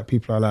things that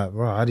people are like,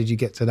 wow, how did you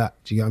get to that?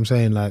 Do you get what I'm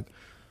saying? Like,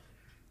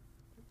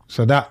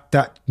 so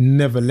that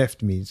never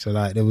left me. So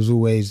like, there was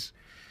always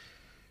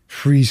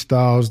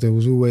freestyles, there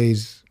was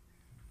always,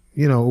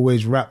 you know,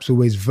 always raps,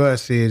 always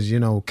verses, you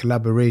know,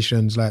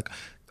 collaborations. Like,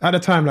 at the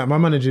time, like my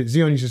manager,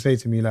 Zion used to say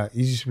to me, like,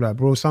 he's just like,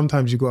 bro,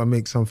 sometimes you got to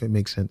make something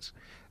make sense.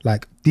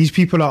 Like, these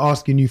people are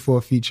asking you for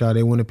a feature,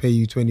 they want to pay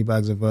you 20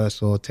 bags a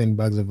verse or 10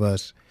 bags a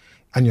verse,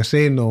 and you're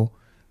saying no,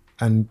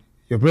 and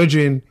your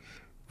brethren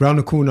round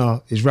the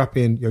corner is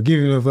rapping, you're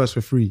giving him a verse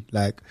for free.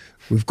 Like,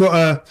 we've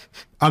got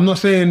I'm not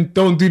saying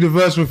don't do the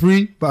verse for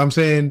free, but I'm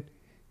saying,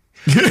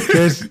 you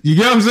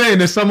get what I'm saying?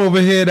 There's some over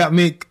here that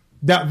make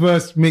that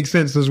verse make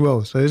sense as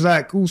well. So it's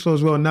like also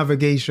as well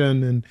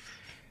navigation and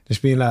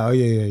just being like, oh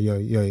yeah,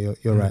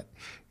 you're right,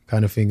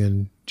 kind of thing.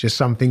 And just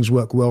some things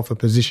work well for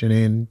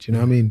positioning, do you know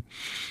what I mean?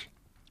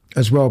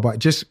 As well, but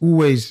just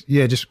always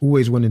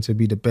wanting to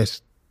be the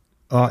best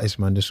artist,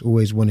 man. Just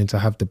always wanting to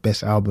have the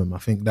best album. I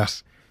think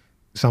that's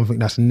something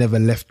that's never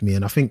left me.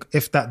 And I think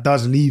if that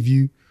does leave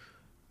you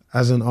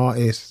as an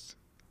artist,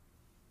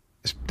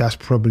 that's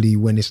probably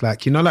when it's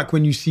like, you know, like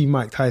when you see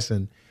Mike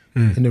Tyson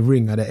in the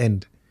ring at the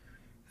end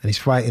and he's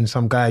fighting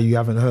some guy you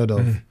haven't heard of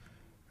and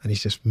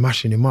he's just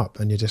mashing him up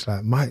and you're just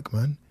like, Mike,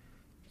 man.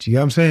 Do you get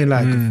what I'm saying?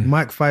 Like,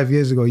 Mike 5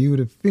 years ago, you would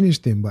have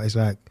finished him, but it's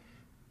like,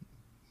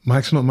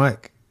 Mike's not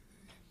Mike.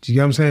 Do you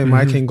get what I'm saying?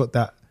 Mike ain't got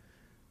that.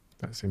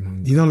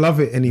 You don't love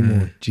it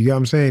anymore. Do you get what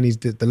I'm saying?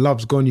 The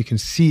love's gone. You can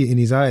see it in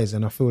his eyes.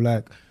 And I feel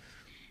like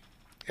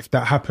if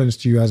that happens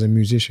to you as a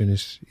musician,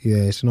 it's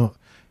not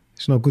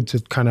good to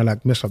kind of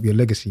like mess up your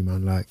legacy,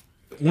 man. Like,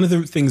 one of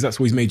the things that's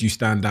always made you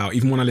stand out,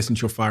 even when I listen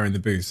to your Fire in the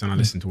Booths, and I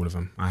listen to all of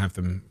them, I have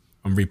them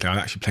on replay. I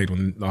actually played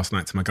one last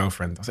night to my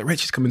girlfriend. I was like,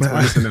 Wretch is coming to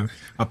listen now.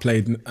 I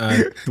played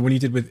the one you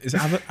did with, is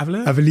it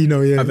Avellino?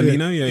 Avellino, yeah.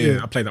 Avellino,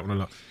 yeah. I played that one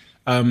a lot.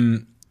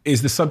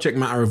 Is the subject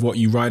matter of what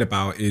you write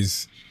about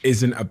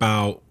isn't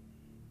about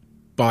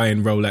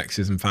buying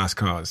Rolexes and fast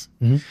cars.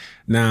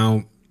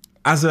 Now,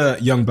 as a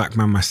young black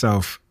man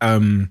myself,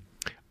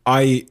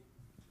 I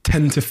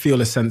tend to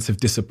feel a sense of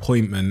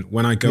disappointment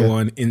when I go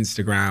on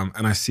Instagram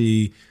and I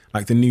see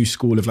like the new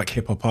school of like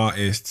hip hop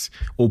artists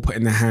all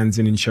putting their hands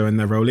in and showing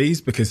their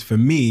rollies, because for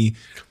me,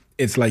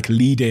 it's like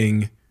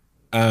leading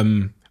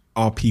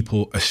our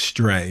people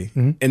astray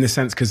in the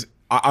sense, because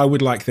I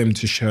would like them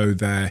to show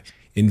their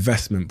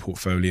investment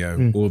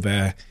portfolio or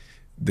the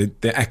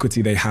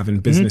equity they have in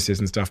businesses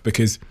and stuff,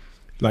 because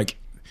like,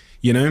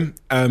 you know,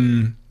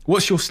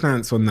 what's your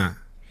stance on that?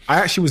 I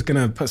actually was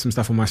going to put some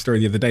stuff on my story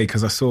the other day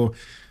because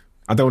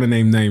I don't want to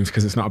name names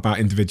because it's not about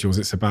individuals,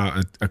 it's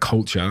about a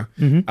culture.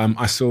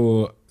 I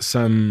saw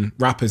some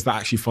rappers that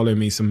actually follow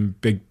me, some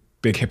big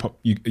hip hop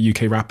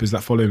UK rappers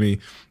that follow me,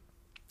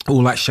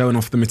 all like showing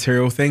off the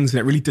material things. And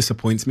it really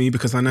disappoints me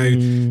because I know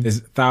there's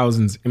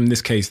thousands, in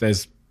this case,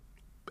 there's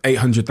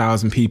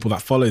 800,000 people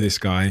that follow this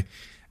guy,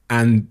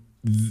 and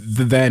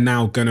they're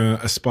now going to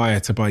aspire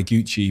to buy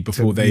Gucci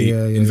before they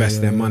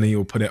invest their money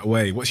or put it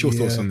away. What's your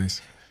thoughts on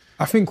this?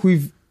 I think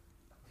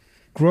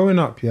growing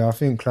up, I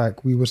think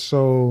like we were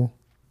so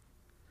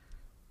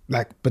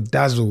like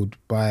bedazzled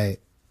by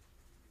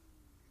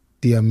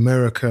the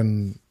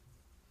American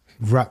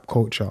rap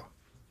culture,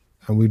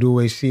 and we'd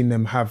always seen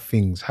them have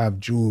things, have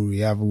jewelry,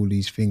 have all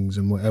these things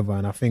and whatever.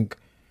 And I think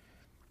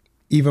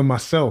even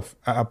myself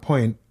at a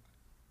point,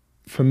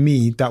 for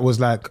me, that was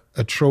like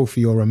a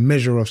trophy or a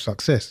measure of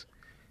success.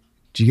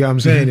 Do you get what I'm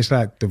saying? It's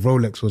like the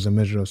Rolex was a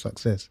measure of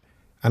success.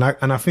 And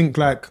I think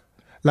like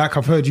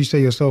I've heard you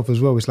say yourself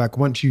as well, it's like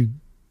once you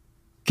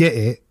get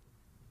it,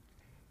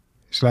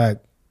 it's like,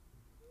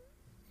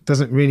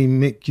 doesn't really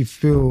make you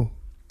feel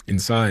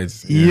inside.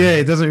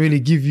 It doesn't really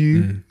give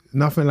you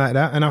nothing like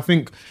that. And I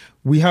think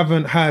we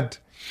haven't had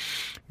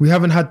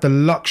the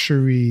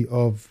luxury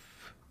of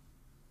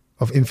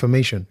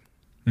information.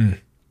 And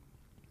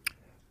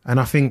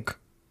I think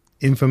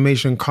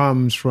information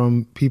comes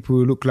from people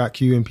who look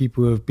like you and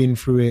people who have been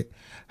through it,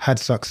 had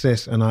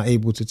success, and are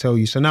able to tell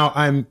you. So now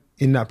I'm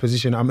in that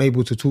position. I'm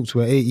able to talk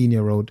to an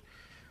 18-year-old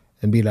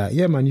and be like,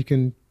 yeah, man, you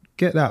can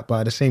get that,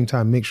 but at the same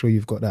time, make sure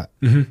you've got that.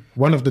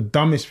 One of the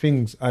dumbest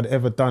things I'd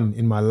ever done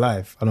in my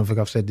life, I don't think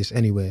I've said this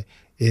anywhere,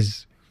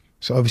 is,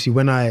 so obviously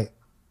when I,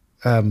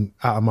 out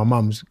of my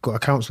mum's, got a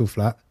council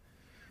flat,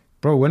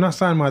 bro, when I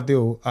signed my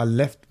deal, I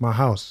left my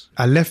house.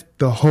 I left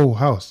the whole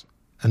house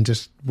and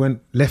just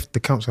left the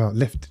council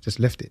house, just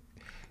left it.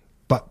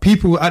 But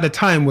people at the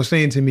time were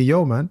saying to me,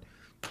 yo, man,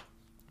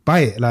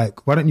 buy it.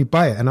 Like, why don't you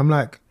buy it? And I'm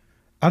like,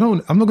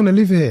 I'm not going to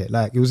live here.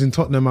 Like, it was in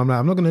Tottenham. I'm like,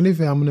 I'm not going to live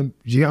here. You know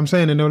what I'm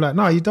saying? And they were like,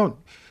 no, you don't.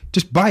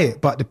 Just buy it.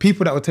 But the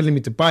people that were telling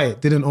me to buy it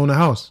didn't own a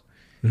house.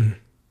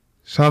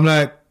 So I'm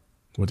like,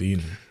 what do you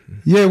know?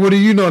 Yeah, what do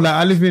you know? Like,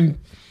 I live in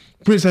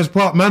Princess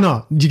Park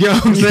Manor. Do you get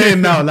what I'm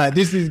saying now? Like,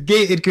 this is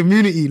gated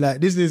community. Like,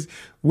 this is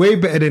way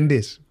better than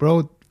this,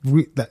 bro.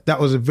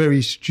 That was a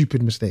very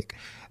stupid mistake.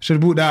 I should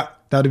have bought that.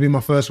 That would have been my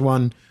first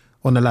one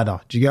on the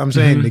ladder. Do you get what I'm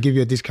saying? They give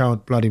you a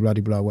discount, bloody,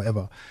 bloody, blah,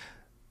 whatever.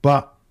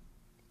 But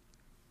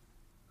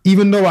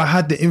even though I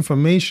had the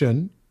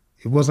information,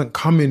 it wasn't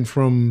coming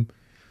from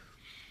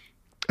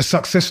a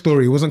success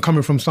story. It wasn't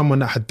coming from someone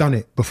that had done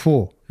it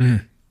before. Do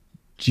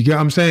you get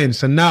what I'm saying?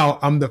 So now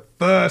I'm the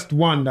first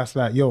one that's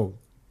like, yo,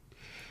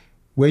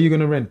 where are you going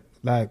to rent?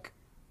 Like,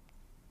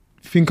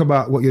 think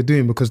about what you're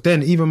doing. Because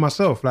then even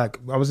myself, like,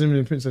 I was living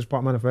in Princess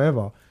Park Manor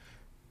forever.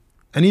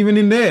 And even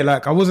in there,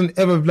 like, I wasn't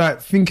ever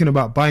like thinking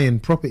about buying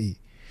property.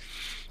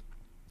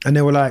 And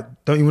they were like,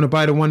 don't you want to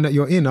buy the one that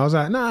you're in? I was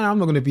like, nah, I'm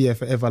not going to be here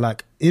forever.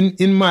 Like,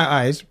 in my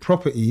eyes,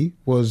 property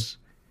was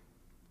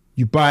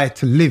you buy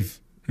to live,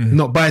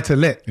 not buy to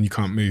let. And you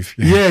can't move.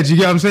 Yeah, do you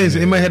get what I'm saying? So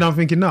in my head, I'm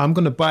thinking, no, I'm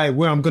going to buy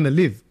where I'm going to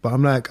live. But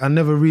I'm like, I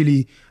never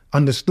really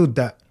understood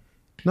that,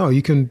 no,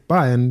 you can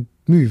buy and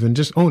move and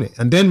just own it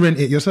and then rent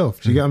it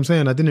yourself. Do you get what I'm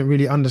saying? I didn't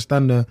really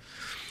understand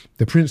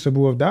the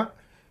principle of that.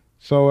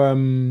 So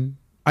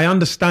I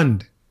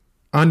understand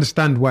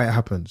why it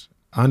happens.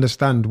 I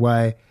understand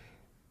why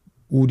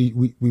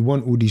we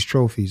want all these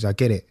trophies. I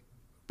get it.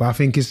 But I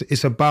think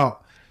it's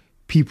about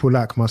people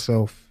like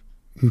myself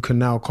who can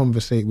now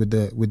conversate with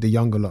the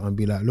younger lot and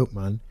be like, look,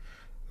 man,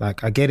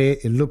 like, I get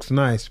it. It looks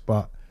nice,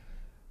 but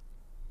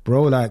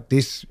bro, like,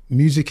 this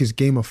music is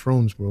Game of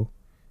Thrones, bro.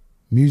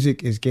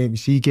 Music is you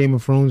see Game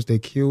of Thrones, they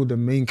kill the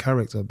main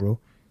character, bro.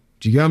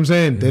 Do you get what I'm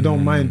saying? They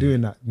don't mind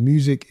doing that.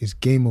 Music is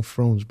Game of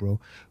Thrones, bro.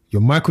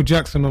 You're Michael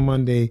Jackson on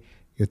Monday,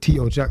 you're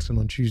T.O. Jackson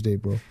on Tuesday,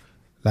 bro.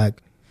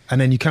 Like,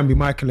 and then you can be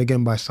Michael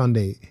again by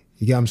Sunday.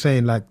 You get what I'm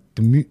saying? Like,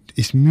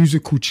 it's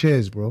musical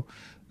chairs, bro.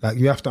 Like,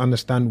 you have to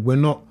understand, we're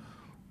not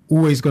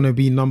always going to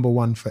be number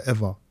one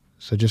forever.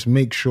 So just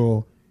make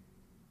sure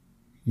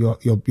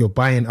you're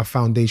buying a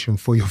foundation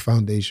for your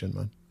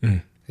foundation,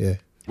 man. Yeah.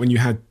 When you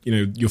had,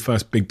 your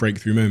first big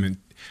breakthrough moment,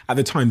 at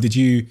the time, did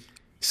you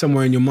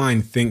somewhere in your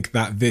mind think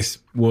that this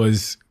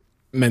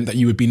meant that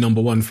you would be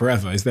number one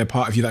forever? Is there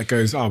part of you that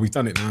goes, oh, we've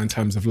done it now, in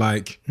terms of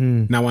like,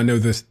 now I know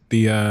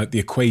the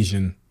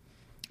equation?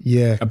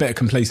 Yeah. A bit of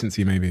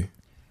complacency, maybe.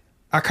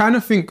 I kind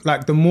of think,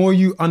 like, the more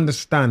you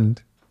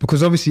understand,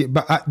 because obviously,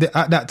 but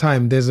at that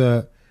time, there's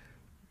a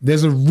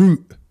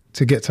route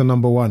to get to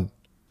number one.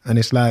 And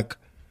it's like,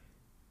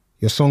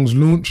 your song's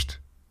launched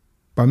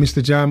by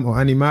Mr. Jam or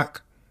Annie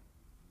Mac,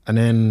 and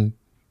then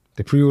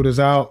the pre-order's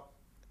out,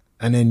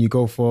 and then you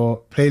go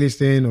for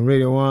playlisting on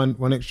Radio 1,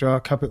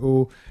 1Extra,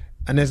 Capital,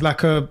 and there's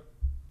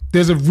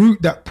a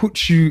route that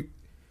puts you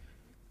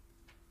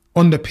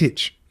on the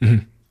pitch.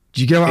 Do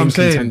you get what I'm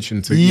saying?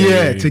 Contention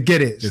to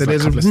get it. So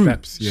there's a route.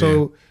 Steps. Yeah.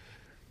 So,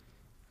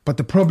 but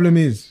the problem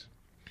is,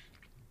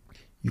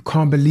 you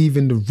can't believe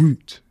in the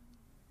route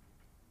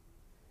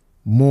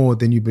more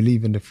than you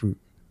believe in the fruit.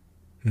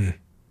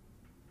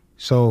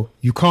 So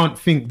you can't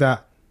think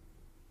that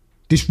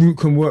this route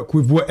can work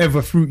with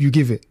whatever fruit you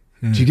give it.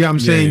 Do you get what I'm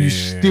saying?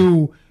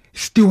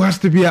 Still has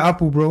to be an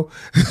apple, bro.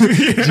 Do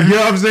you get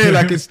what I'm saying?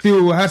 Like, it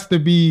still has to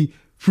be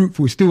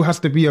fruitful. It still has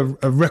to be a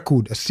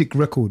record, a sick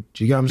record.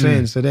 Do you get what I'm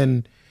saying? So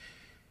then,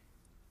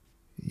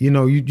 you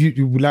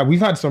like, we've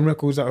had some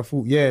records that I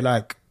thought,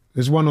 like,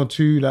 there's one or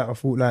two that I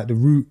thought, like, the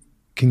root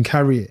can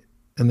carry it.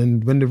 And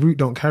then when the root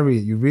don't carry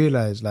it, you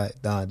realize,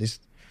 like, nah, this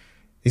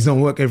don't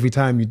work every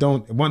time. You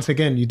don't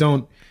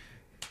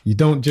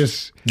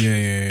just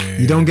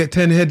you don't get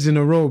 10 heads in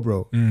a row,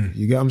 bro.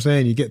 You get what I'm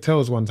saying? You get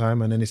tails one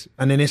time, and then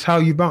it's how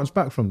you bounce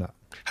back from that.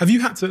 Have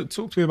you had to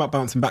talk to me about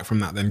bouncing back from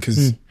that then?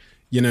 Because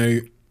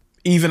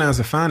even as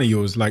a fan of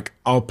yours, like,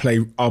 I'll play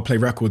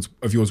records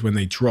of yours when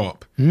they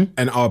drop,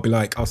 and I'll be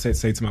like, I'll say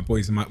to my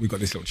boys, we got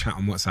this little chat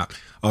on WhatsApp.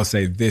 I'll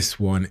say, this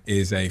one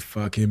is a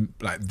fucking,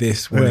 like,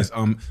 this one is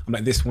I'm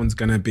like, this one's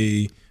gonna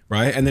be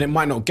right, and then it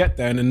might not get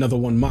there, and another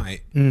one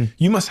might.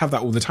 You must have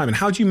that all the time. And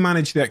how do you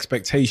manage the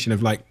expectation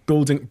of, like,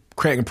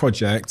 creating a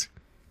project,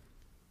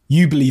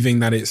 you believing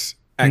that it's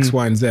X,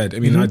 Y, and Z? I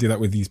mean, I do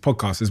that with these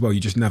podcasts as well. You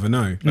just never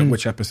know, like,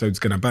 which episode's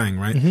gonna bang,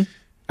 right?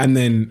 And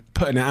then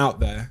putting it out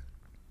there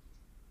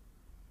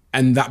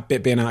and that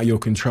bit being out of your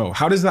control.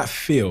 How does that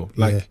feel?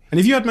 Like, and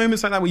if you had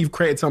moments like that where you've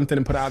created something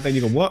and put it out there and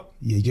you go, what?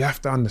 Yeah, you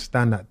have to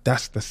understand that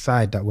that's the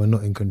side that we're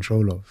not in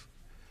control of.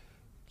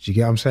 Do you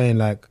get what I'm saying?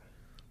 Like,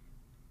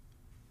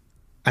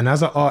 and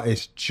as an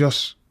artist,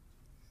 just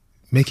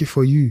make it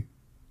for you.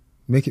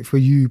 Make it for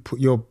you. Put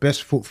your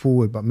best foot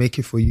forward, but make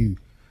it for you.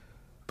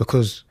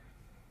 Because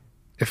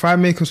if I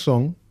make a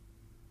song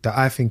that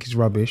I think is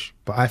rubbish,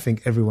 but I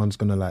think everyone's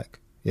gonna like,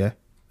 yeah?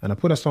 And I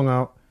put a song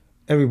out,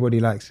 everybody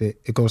likes it,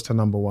 it goes to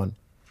number 1.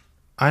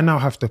 I now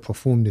have to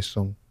perform this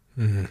song.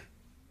 Mm-hmm.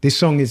 This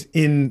song is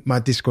in my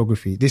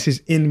discography. This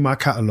is in my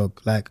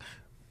catalogue. Like,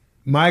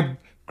 my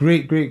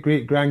great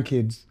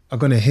grandkids are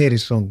gonna hear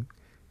this song.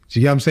 Do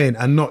you get what I'm saying?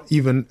 And not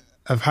even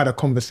have had a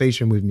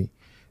conversation with me.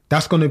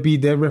 That's gonna be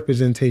their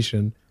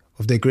representation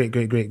of their great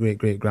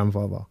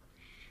grandfather.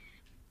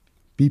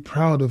 Be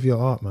proud of your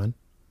art, man.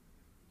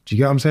 Do you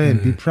get what I'm saying?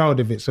 Mm-hmm. Be proud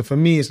of it. So for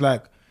me, it's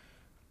like,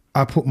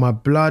 I put my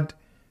blood,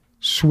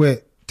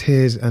 sweat,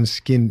 tears and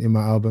skin in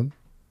my album.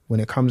 When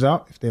it comes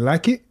out, if they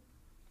like it,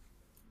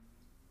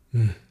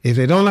 if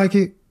they don't like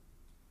it,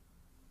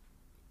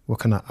 what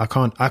can I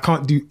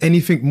can't do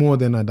anything more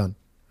than I done.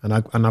 And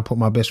I put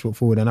my best foot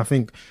forward. And I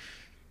think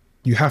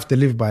you have to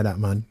live by that,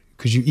 man.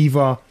 Because you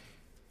either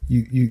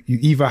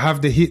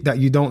have the hit that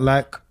you don't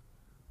like,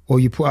 or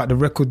you put out the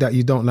record that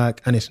you don't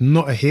like and it's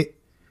not a hit.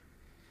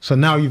 So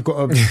now you've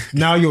got to,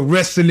 now you're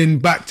wrestling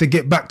back to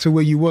get back to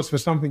where you was for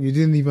something you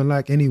didn't even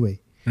like anyway.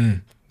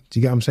 Do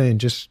you get what I'm saying?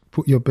 Just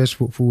put your best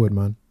foot forward,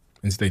 man.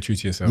 And stay true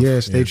to yourself. Yeah,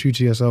 stay true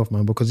to yourself,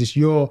 man, because this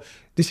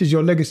is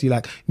your legacy.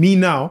 Like, me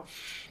now,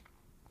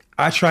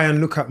 I try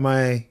and look at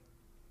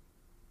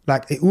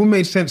it all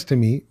made sense to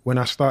me when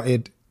I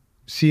started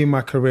seeing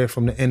my career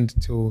from the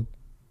end till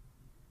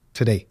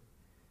today.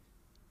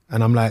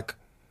 And I'm like,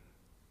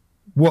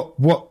 what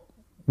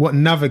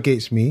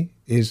navigates me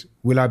is,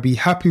 will I be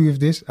happy with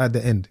this at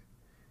the end?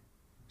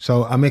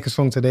 So I make a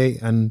song today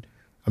and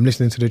I'm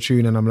listening to the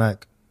tune and I'm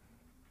like,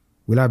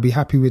 will I be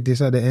happy with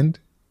this at the end?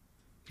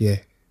 Yeah,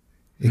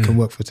 it can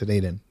work for today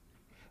then.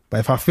 But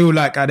if I feel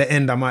like at the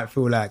end I might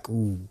feel like,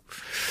 ooh,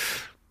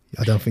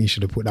 I don't think you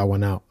should have put that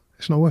one out.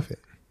 It's not worth it.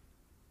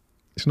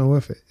 It's not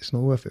worth it. It's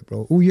not worth it,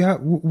 bro. Oh yeah,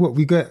 what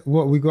we got?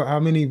 How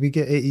many? We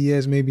get 80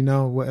 years maybe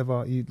now.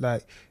 Whatever. You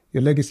like,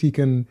 your legacy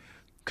can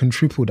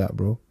triple that,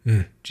 bro.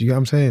 Do you get what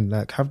I'm saying?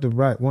 Like, have the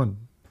right one.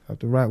 Have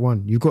the right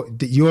one.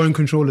 You're in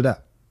control of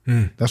that.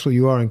 That's what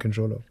you are in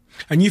control of.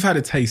 And you've had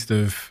a taste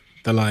of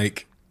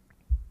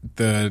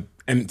the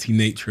empty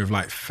nature of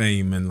like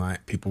fame and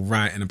like people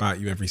writing about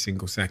you every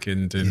single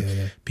second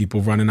and people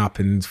running up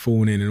and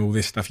fawning and all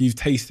this stuff. You've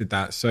tasted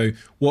that. So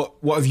what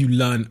have you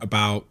learned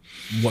about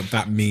what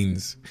that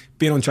means?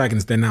 Being on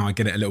Dragon's Den now, I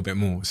get it a little bit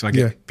more. So I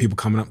get people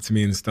coming up to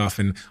me and stuff,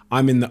 and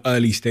I'm in the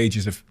early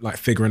stages of like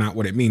figuring out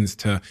what it means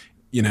to,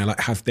 you know, like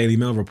have Daily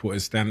Mail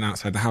reporters standing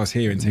outside the house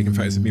here and taking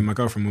photos of me and my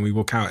girlfriend when we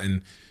walk out,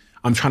 and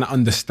I'm trying to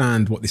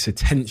understand what this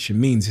attention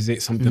means. Is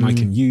it something I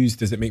can use?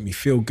 Does it make me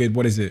feel good?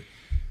 What is it?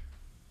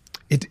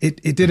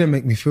 It didn't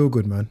make me feel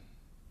good, man.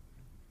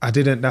 I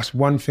didn't. That's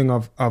one thing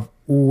I've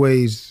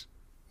always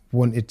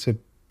wanted to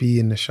be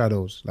in the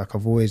shadows. Like,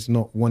 I've always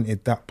not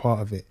wanted that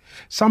part of it.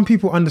 Some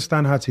people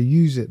understand how to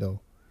use it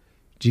though.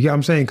 Do you get what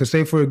I'm saying? Because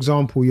say, for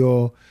example,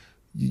 you're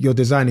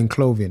designing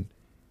clothing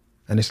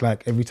and it's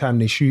like every time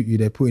they shoot you,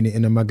 they're putting it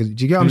in a magazine.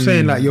 Do you get what I'm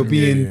saying? Like, you're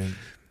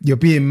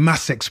being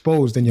mass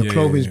exposed and your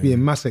clothing's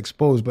being mass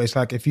exposed. But it's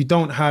like, if you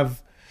don't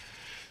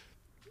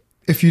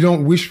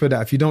wish for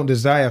that, if you don't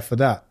desire for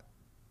that,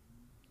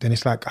 then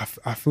it's like,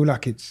 I feel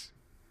like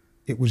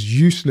it was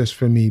useless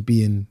for me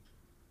being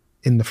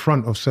in the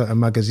front of certain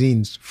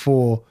magazines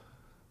for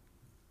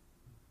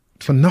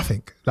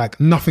nothing, like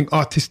nothing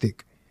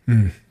artistic.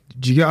 Do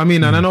you get what I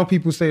mean? And I know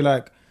people say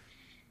like,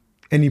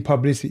 any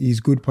publicity is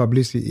good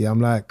publicity. I'm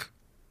like,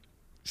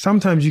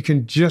 sometimes you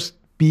can just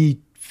be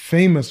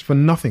famous for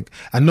nothing.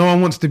 And no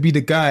one wants to be the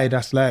guy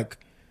that's like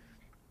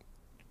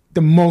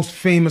the most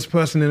famous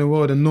person in the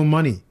world and no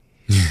money.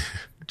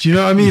 Do you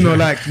know what I mean? Or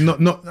like, not,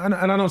 and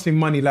I don't say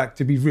money like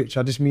to be rich.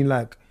 I just mean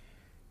like,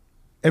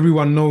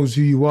 everyone knows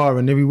who you are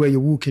and everywhere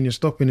you're walking, you're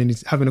stopping and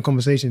it's having a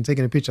conversation,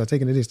 taking a picture,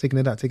 taking a this, taking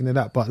a that, taking a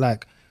that. But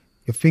like,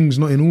 your thing's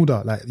not in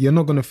order. Like, you're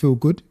not going to feel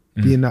good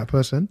being that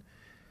person.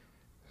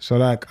 So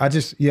like, I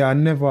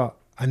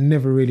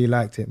never really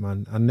liked it,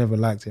 man. I never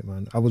liked it,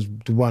 man. I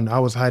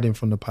was hiding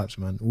from the pipes,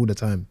 man, all the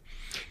time.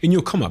 In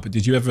your come up,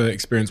 did you ever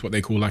experience what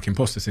they call like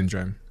imposter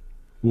syndrome?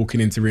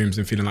 Walking into rooms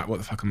and feeling like, what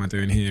the fuck am I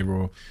doing here?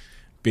 Or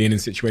being in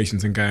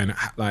situations and going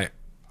like,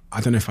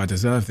 I don't know if I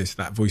deserve this,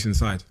 that voice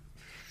inside.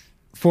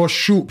 For a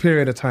short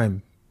period of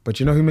time. But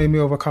you know who made me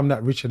overcome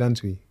that? Richard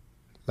Antwi.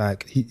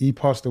 Like, he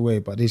passed away,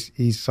 but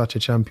he's such a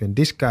champion.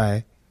 This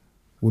guy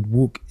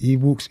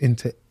walks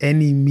into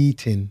any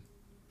meeting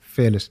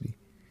fearlessly.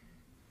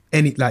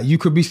 Like, you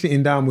could be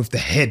sitting down with the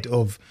head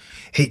of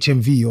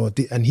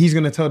HMV and he's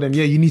going to tell them,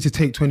 yeah, you need to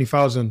take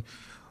 20,000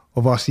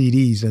 of our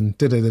CDs and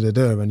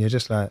da-da-da-da-da. And you're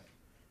just like,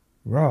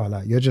 rah,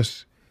 like, you're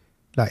just,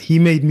 like, he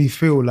made me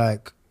feel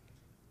like,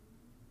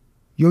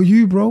 you're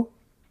you, bro.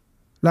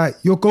 like,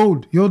 you're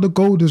gold. You're the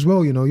gold as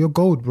well, you know. You're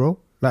gold, bro.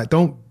 Like,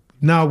 don't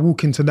now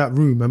walk into that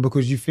room and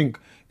because you think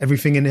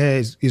everything in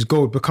here is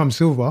gold, become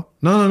silver.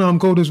 No, I'm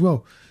gold as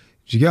well.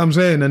 Do you get what I'm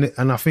saying?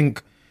 And I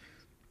think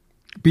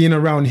being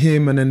around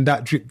him and then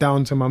that dripped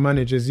down to my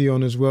manager,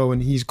 Zion, as well,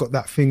 and he's got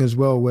that thing as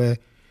well where,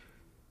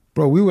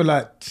 bro, we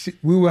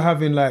were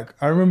having like,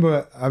 I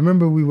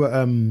remember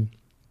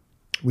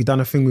we done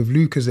a thing with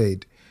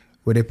Lucozade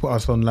where they put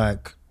us on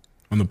like,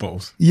 on the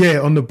bottles. Yeah,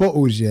 on the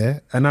bottles,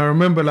 yeah. And I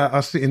remember like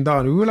us sitting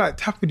down, we were like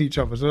tapping each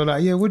other. So we're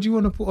like, yeah, what do you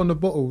want to put on the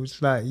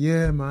bottles? Like,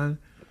 yeah, man.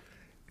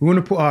 We want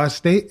to put our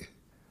estate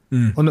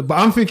on the, but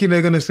I'm thinking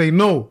they're going to say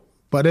no.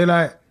 But they're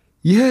like,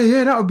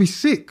 yeah, that would be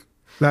sick.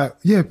 Like,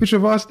 yeah, picture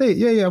of our estate.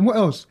 Yeah. And what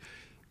else?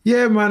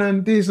 Yeah, man,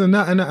 and this and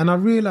that and that. And I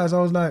realized, I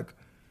was like,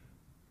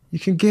 you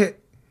can get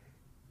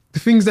the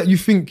things that you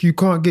think you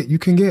can't get, you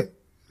can get.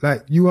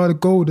 Like, you are the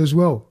gold as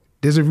well.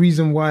 There's a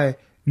reason why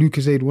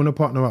Lucozade want to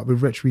partner up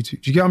with Wretch. Do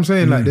you get what I'm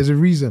saying? Like, there's a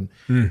reason.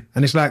 And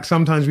it's like,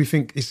 sometimes we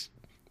think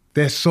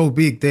they're so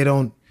big, they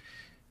don't,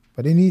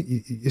 but they need,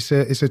 it's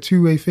a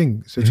two-way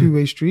thing. It's a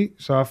two-way street.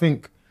 So I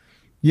think,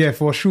 yeah,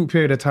 for a short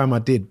period of time I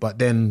did, but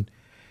then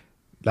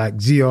like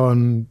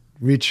Zion,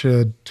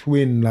 Richard,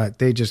 Twin, like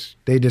they just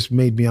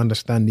made me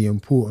understand the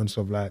importance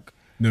of like,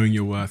 knowing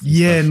your worth.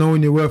 Yeah,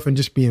 knowing your worth and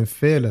just being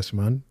fearless,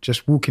 man.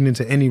 Just walking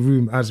into any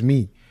room as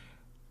me.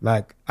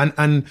 Like,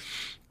 and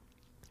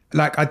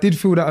like I did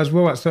feel that as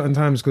well at certain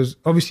times because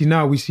obviously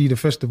now we see the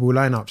festival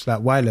lineups like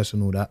Wireless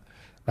and all that.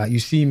 Like you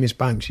see Miss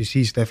Banks, you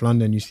see Steph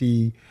London, you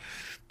see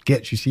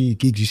Getch, you see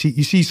Gigs,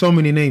 you see so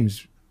many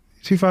names.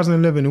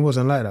 2011, it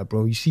wasn't like that,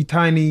 bro. You see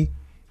Tiny, you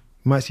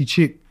might see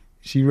Chip,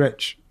 you see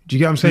Wretch. Do you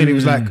get what I'm saying? It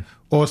was like,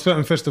 or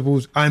certain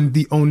festivals, I'm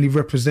the only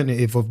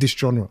representative of this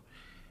genre.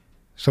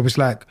 So it's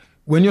like,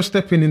 when you're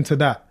stepping into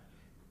that,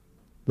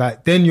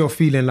 like then you're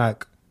feeling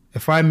like,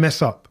 if I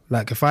mess up,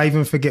 like if I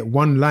even forget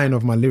one line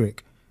of my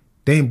lyric,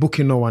 they ain't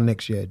booking no one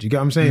next year. Do you get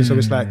what I'm saying? So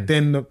it's like,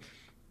 then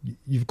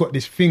you've got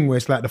this thing where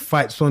it's like the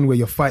fight song where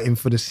you're fighting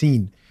for the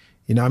scene.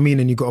 You know what I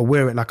mean? And you got to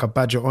wear it like a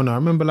badge of honor. I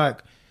remember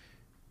like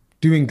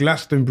doing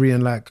Glastonbury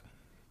and like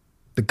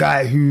the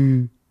guy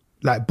who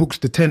like books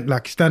the tent,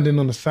 like standing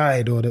on the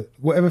side or the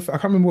whatever. I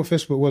can't remember what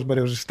festival it was, but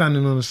it was just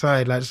standing on the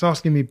side, like just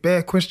asking me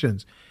bare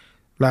questions.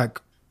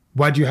 Like,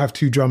 why do you have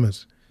two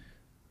drummers?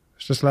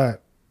 It's just like,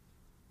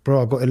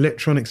 bro, I got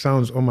electronic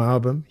sounds on my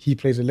album. He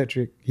plays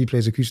electric, he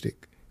plays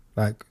acoustic.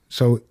 Like,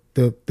 so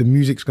the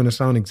music's gonna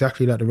sound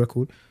exactly like the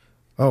record.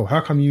 Oh,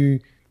 how come you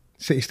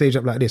set your stage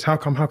up like this? How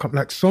come?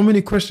 Like so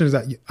many questions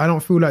that I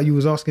don't feel like you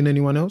was asking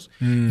anyone else.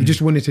 You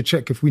just wanted to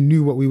check if we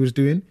knew what we was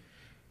doing.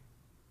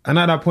 And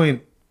at that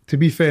point, to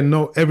be fair,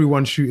 no,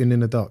 everyone's shooting in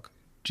the dark.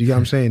 Do you get what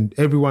I'm saying?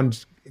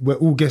 We're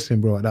all guessing,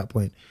 bro, at that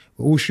point.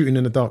 We're all shooting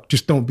in the dark.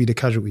 Just don't be the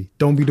casualty.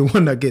 Don't be the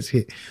one that gets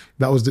hit.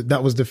 That was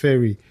the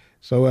theory.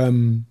 So,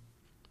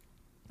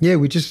 yeah,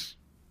 we just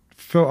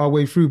felt our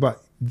way through.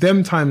 But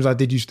them times I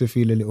did used to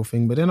feel a little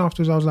thing. But then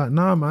afterwards I was like,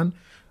 nah, man,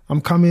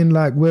 I'm coming.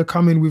 Like, we're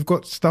coming. We've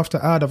got stuff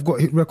to add. I've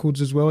got hit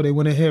records as well. They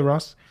want to hear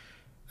us.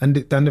 And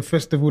then the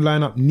festival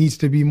lineup needs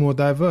to be more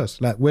diverse.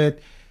 Like, we're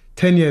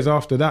 10 years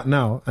after that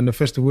now, and the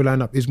festival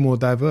lineup is more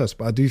diverse.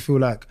 But I do feel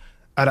like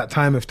at that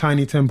time, if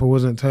Tiny Temple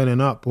wasn't turning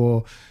up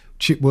or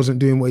Chip wasn't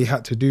doing what he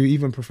had to do,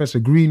 even Professor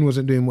Green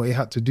wasn't doing what he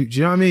had to do. Do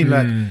you know what I mean?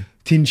 Like,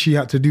 Tinchi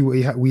had to do what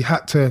he had. We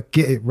had to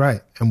get it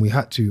right, and we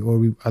had to,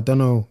 or I don't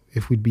know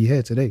if we'd be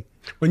here today.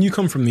 When you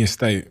come from the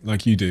estate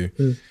like you do,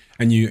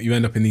 and you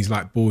end up in these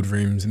like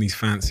boardrooms and these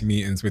fancy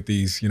meetings with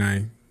these, you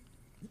know,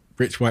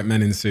 rich white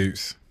men in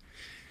suits.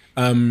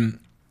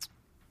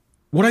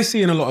 What I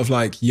see in a lot of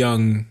like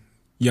young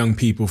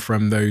people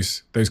from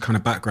those kind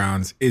of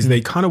backgrounds is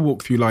they kind of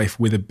walk through life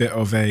with a bit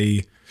of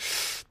an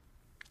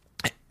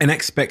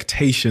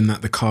expectation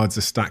that the cards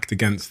are stacked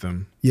against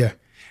them. Yeah.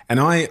 And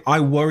I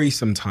worry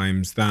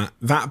sometimes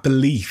that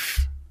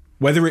belief,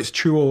 whether it's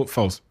true or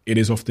false, it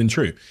is often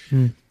true.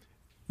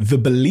 The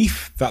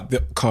belief that the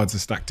cards are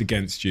stacked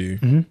against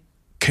you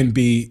can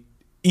be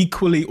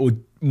equally or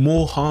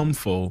more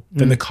harmful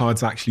than the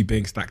cards actually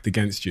being stacked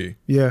against you.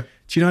 Yeah.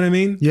 Do you know what I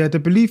mean? Yeah, the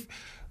belief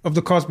of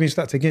the cards being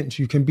stacked against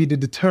you can be the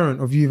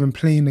deterrent of you even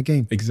playing the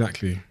game.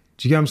 Exactly.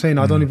 Do you get what I'm saying?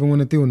 I don't even want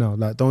to deal now.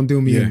 Like, don't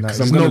deal me in. Like,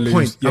 there's no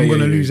point. I'm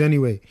going to lose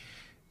anyway.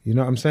 You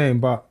know what I'm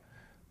saying? But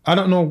I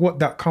don't know what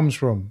that comes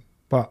from.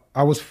 But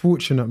I was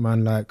fortunate,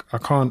 man. Like, I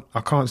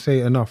can't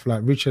say it enough.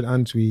 Like, Richard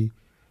Antwi,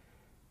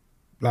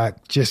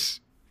 like, just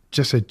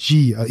a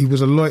G. He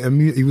was a lawyer.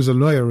 He was a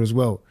lawyer as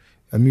well,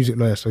 a music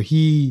lawyer. So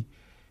he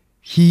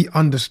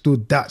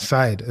understood that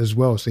side as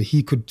well. So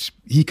he could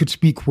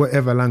speak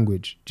whatever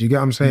language. Do you get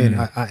what I'm saying?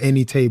 At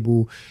any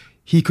table,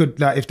 he could,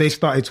 like, if they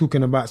started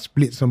talking about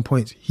splits and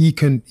points, he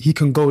can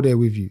go there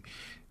with you.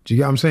 Do you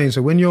get what I'm saying?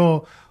 So when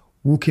you're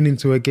walking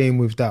into a game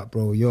with that,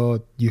 bro,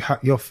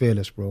 you're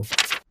fearless, bro.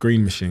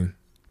 Green Machine.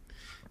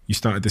 You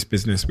started this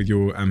business with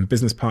your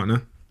business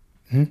partner,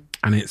 and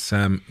it's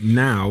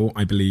now,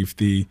 I believe,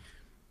 the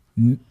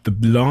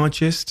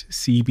largest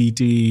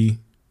CBD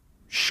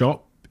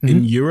shop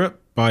in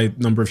Europe by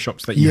number of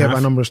shops that you have. Yeah,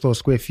 by number of stores,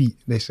 square feet,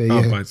 they say.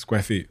 By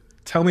square feet.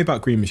 Tell me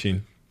about Green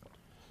Machine.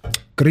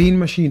 Green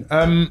machine.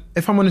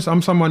 If I'm honest,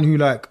 I'm someone who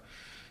like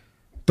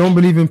don't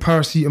believe in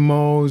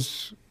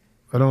paracetamols.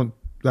 I don't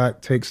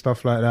like take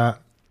stuff like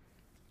that.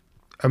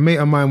 A mate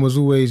of mine was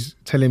always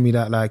telling me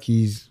that like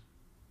he's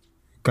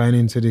going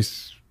into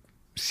this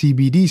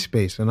CBD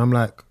space, and I'm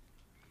like,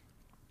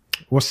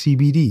 what's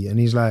CBD? And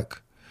he's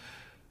like,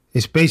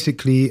 it's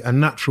basically a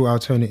natural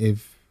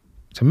alternative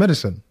to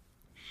medicine.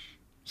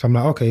 So I'm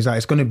like, okay. He's like,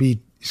 it's gonna be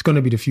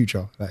the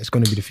future. Like, it's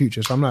gonna be the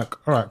future. So I'm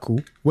like, all right,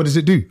 cool. What does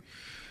it do?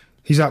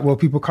 He's like, well,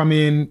 people come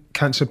in,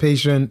 cancer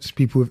patients,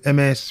 people with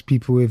MS,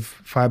 people with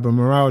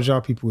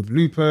fibromyalgia, people with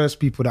lupus,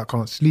 people that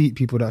can't sleep,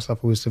 people that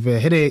suffer with severe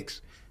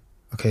headaches.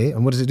 Okay,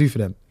 and what does it do for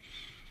them?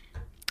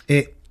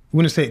 I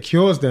wouldn't say it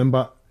cures them,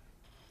 but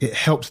it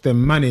helps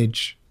them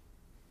manage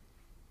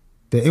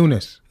their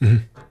illness.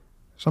 Mm-hmm.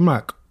 So I'm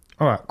like,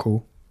 all right,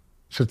 cool.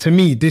 So to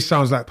me, this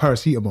sounds like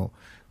paracetamol.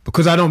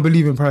 Because I don't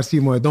believe in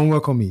paracetamol, it don't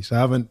work on me. So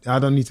I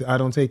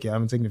don't take it. I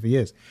haven't taken it for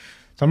years.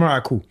 So I'm all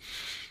right, cool.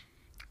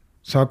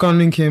 So I go and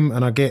link him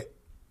and I get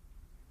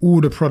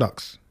all the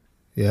products.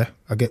 Yeah,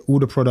 I get all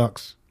the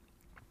products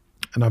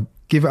and I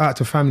give it out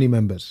to family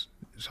members.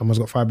 Someone's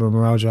got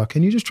fibromyalgia.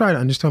 Can you just try it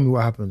and just tell me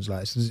what happens?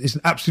 Like, it's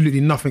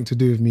absolutely nothing to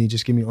do with me.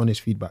 Just give me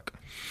honest feedback.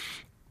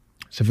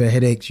 Severe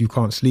headaches, you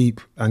can't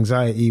sleep,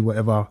 anxiety,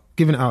 whatever.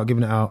 Giving it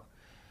out.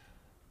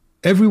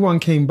 Everyone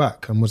came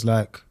back and was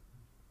like,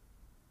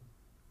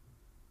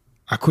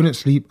 I couldn't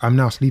sleep, I'm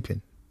now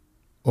sleeping.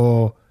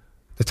 Or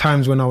the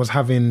times when I was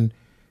having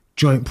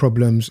joint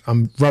problems,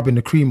 I'm rubbing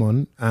the cream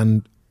on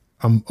and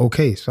I'm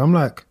okay. So I'm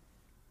like,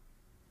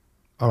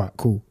 all right,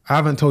 cool. I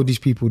haven't told these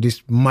people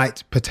this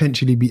might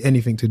potentially be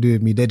anything to do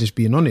with me. They're just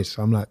being honest.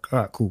 So I'm like, all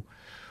right, cool.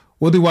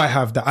 What do I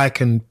have that I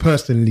can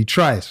personally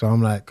try? So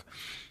I'm like,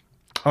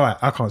 all right,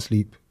 I can't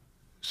sleep.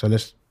 So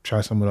let's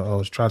try some of the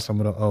O's. Try some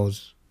of the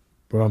O's.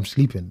 Bro, I'm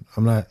sleeping.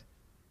 I'm like,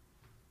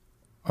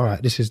 all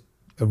right, this is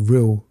a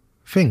real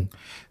thing.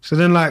 So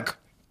then like,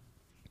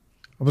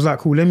 I was like,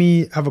 cool, let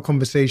me have a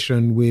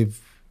conversation with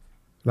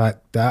like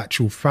the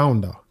actual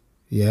founder,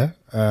 yeah?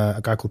 A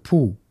guy called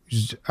Paul,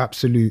 who's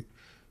absolute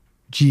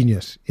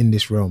genius in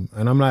this realm.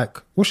 And I'm like,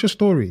 what's your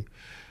story?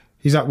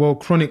 He's like, well,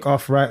 chronic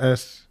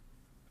arthritis.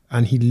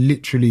 And he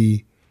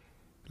literally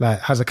like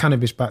has a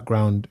cannabis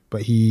background,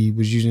 but he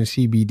was using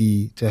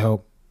CBD to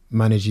help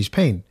manage his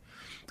pain.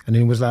 And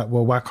then he was like,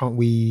 well, why can't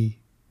we,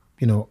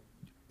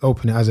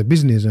 open it as a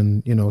business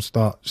and,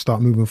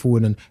 start moving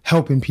forward and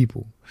helping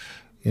people,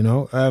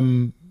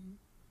 So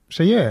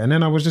yeah, and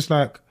then I was just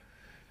like,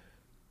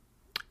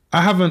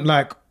 I haven't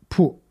like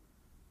put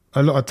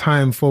a lot of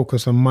time,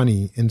 focus and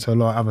money into a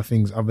lot of other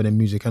things other than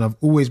music. And I've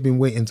always been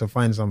waiting to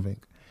find something.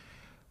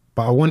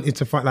 But I wanted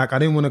to find, like, I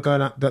didn't want to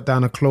go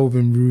down a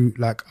clothing route.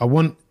 Like, I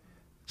want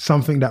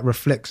something that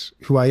reflects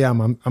who I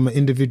am. I'm an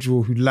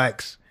individual who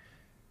likes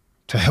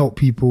to help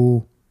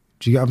people.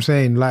 Do you get what I'm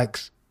saying?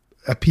 Likes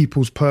a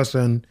people's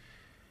person.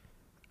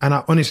 And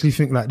I honestly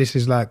think like this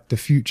is like the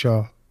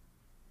future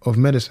of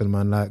medicine,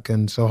 man. Like,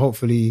 and so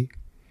hopefully,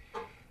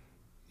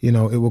 it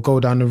will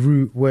go down the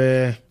route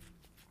where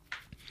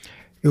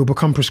it will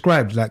become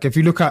prescribed. Like if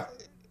you look at,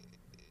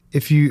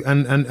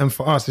 and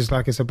for us,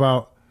 it's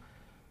about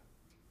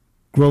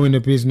growing the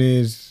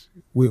business.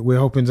 We're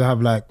hoping to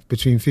have like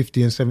between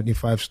 50 and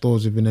 75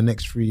 stores within the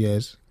next 3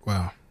 years.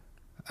 Wow.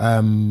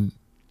 And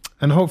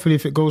hopefully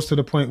if it goes to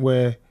the point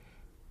where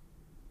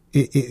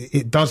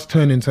it does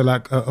turn into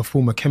like a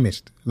former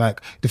chemist.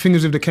 Like the thing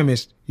is with the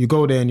chemist, you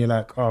go there and you're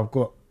like, oh, I've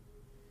got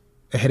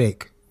a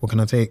headache. What can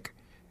I take?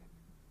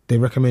 They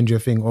recommend you a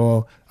thing.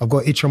 Or I've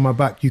got itch on my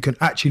back. You can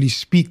actually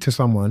speak to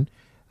someone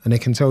and they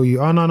can tell you,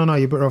 oh, no,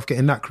 you're better off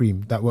getting that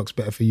cream. That works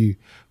better for you.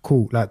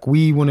 Cool. Like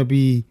we want to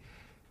be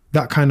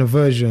that kind of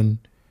version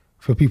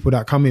for people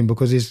that come in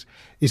because it's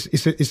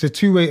a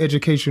two-way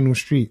educational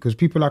street because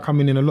people are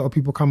coming in, a lot of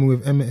people coming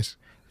with MS,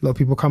 a lot of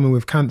people coming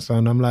with cancer.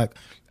 And I'm like,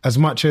 as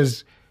much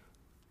as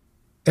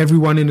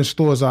everyone in the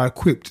stores are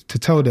equipped to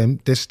tell them,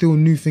 there's still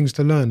new things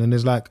to learn and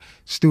there's like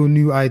still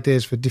new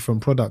ideas for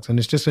different products. And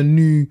it's just a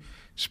new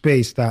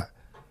space that,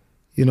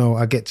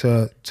 I get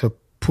to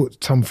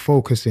put some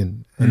focus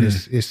in. And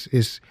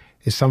it's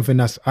something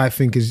that's, I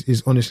think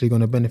is honestly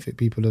going to benefit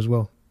people as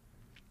well.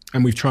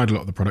 And we've tried a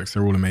lot of the products.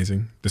 They're all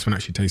amazing. This one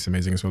actually tastes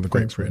amazing as well. The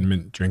grapefruit and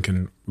mint drink.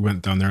 And we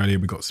went down there earlier.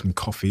 We got some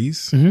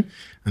coffees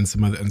and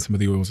some of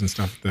the oils and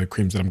stuff, the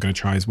creams that I'm going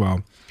to try as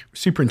well.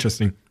 Super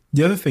interesting.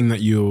 The other thing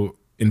that you're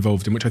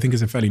involved in, which I think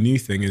is a fairly new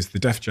thing, is the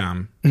Def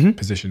Jam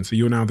position. So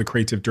you're now the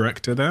creative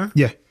director there?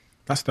 Yeah.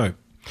 That's dope.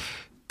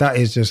 That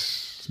is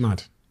just... It's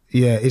mad.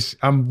 Yeah,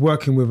 I'm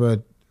working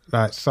with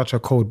such a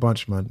cold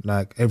bunch, man.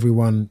 Like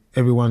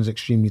everyone's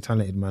extremely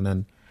talented, man.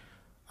 And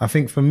I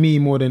think for me,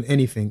 more than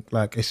anything,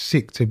 like it's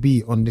sick to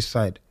be on this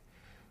side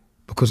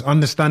because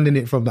understanding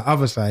it from the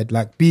other side,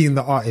 like being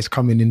the artist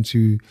coming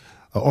into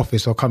an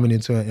office or coming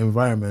into an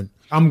environment,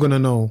 I'm going to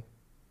know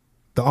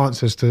the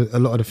answers to a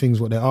lot of the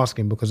things what they're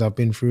asking because I've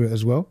been through it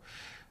as well.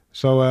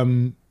 So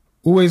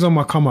always on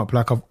my come up,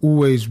 like I've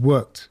always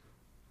worked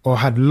or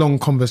had long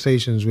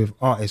conversations with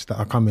artists that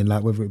are coming,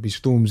 like whether it be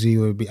Stormzy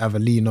or it be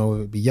Avelino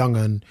or it be Young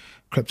and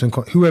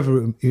Krypton,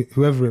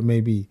 whoever it may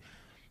be.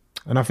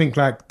 And I think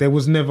like there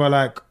was never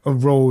like a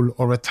role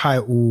or a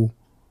title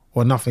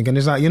or nothing. And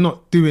it's like, you're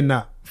not doing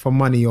that for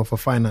money or for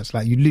finance.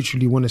 Like you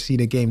literally want to see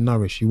the game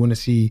nourish. You want to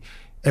see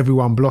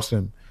everyone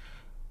blossom.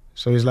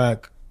 So it's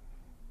like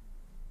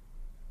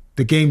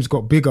the game's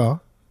got bigger.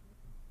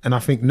 And I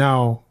think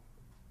now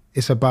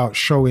it's about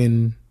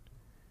showing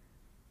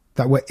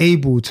that we're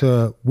able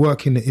to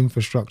work in the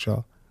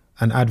infrastructure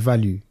and add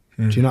value.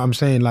 Do you know what I'm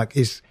saying? Like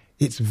it's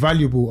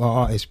valuable,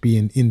 our artists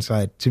being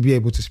inside, to be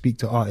able to speak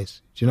to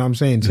artists. Do you know what I'm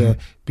saying? To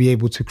be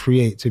able to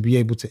create, to be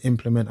able to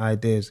implement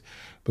ideas.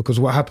 Because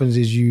what happens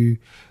is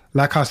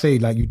like I say,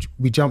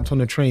 we jumped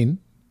on a train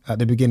at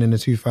the beginning of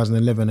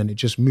 2011 and it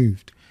just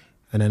moved.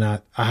 And then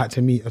I had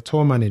to meet a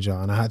tour manager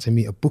and I had to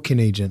meet a booking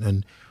agent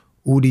and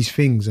all these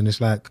things. And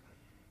it's like,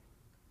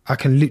 I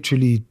can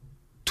literally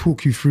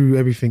talk you through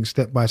everything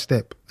step by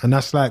step. And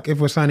that's like, if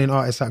we're signing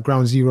artists at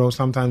ground zero,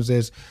 sometimes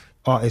there's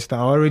artists that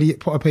are already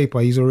put a paper,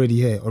 he's already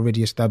here,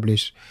 already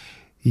established,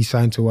 he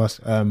signed to us.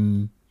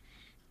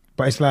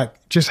 But it's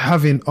like just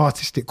having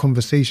artistic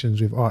conversations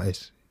with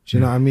artists. Do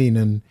you know what I mean?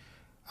 And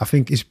I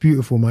think it's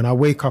beautiful, man. I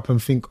wake up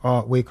and think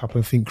art, wake up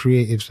and think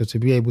creative. So to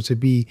be able to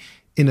be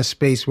in a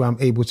space where I'm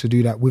able to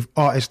do that with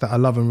artists that I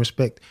love and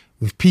respect,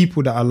 with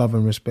people that I love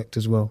and respect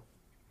as well.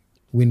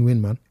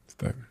 Win-win, man. It's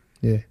dope.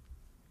 Yeah.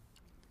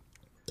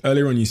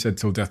 Earlier on, you said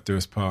 "Till death do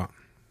us part."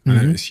 I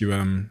noticed you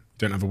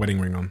don't have a wedding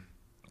ring on.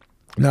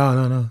 No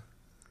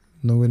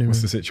wedding ring.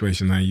 What's the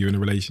situation there? You in a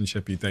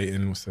relationship? Are you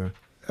dating? What's the?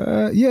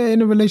 Yeah,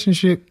 in a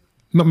relationship,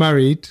 not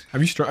married.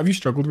 Have you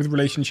struggled with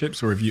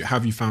relationships, or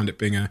have you found it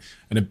being a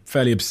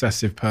fairly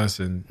obsessive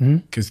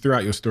person? Because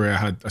throughout your story,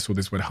 I saw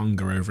this word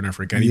hunger over and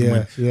over again,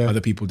 even when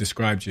other people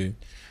described you.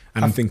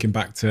 And I'm thinking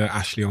back to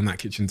Ashley on that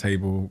kitchen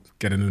table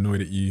getting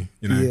annoyed at you.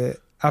 You know. Yeah,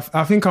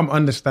 I think I'm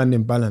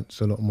understanding balance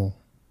a lot more.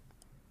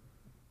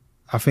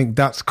 I think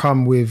that's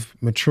come with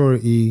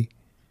maturity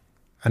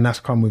and that's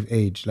come with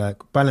age. Like,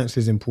 balance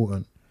is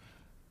important.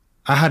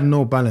 I had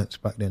no balance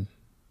back then.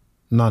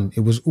 None.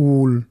 It was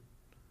all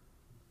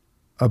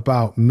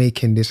about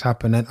making this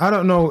happen. And I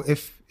don't know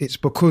if it's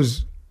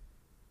because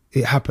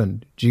it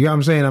happened. Do you get what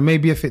I'm saying? And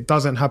maybe if it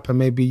doesn't happen,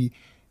 maybe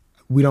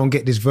we don't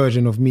get this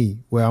version of me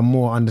where I'm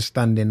more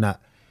understanding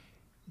that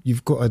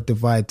you've got to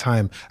divide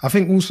time. I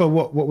think also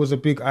what was a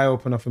big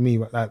eye-opener for me,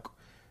 like,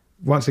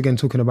 once again,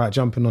 talking about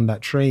jumping on that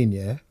train,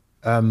 yeah?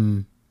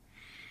 From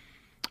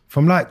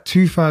like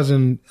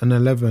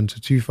 2011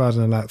 to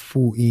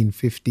 2014,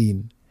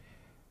 15,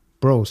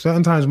 bro,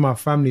 certain times my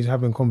family's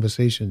having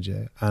conversations,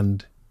 yeah,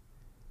 and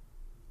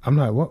I'm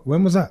like, what?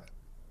 When was that?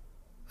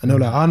 And they're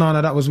like, oh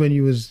no, that was when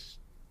you was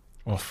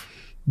off.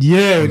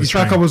 Yeah, it's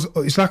like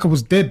I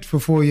was dead for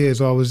 4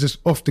 years, or I was just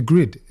off the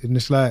grid. And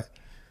it's like,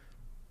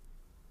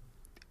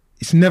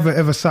 it's never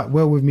ever sat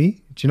well with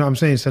me. Do you know what I'm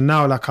saying? So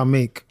now, like, I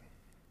make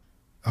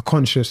a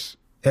conscious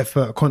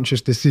effort, a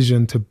conscious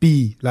decision to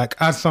be, like,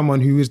 as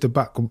someone who is the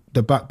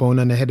backbone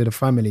and the head of the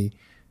family,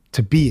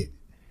 to be it.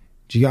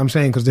 Do you get what I'm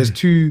saying? Because there's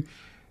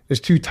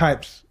two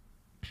types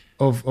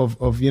of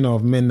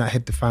men that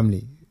head the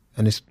family,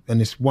 and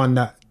it's one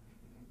that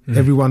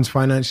everyone's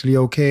financially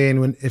okay,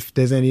 and if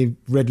there's any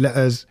red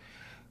letters,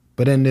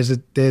 but then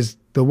there's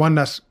the one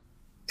that's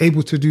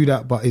able to do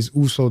that, but is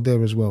also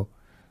there as well.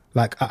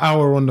 Like, an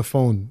hour on the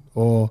phone,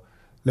 or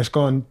let's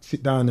go and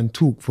sit down and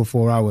talk for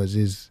 4 hours,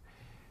 is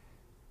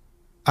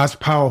as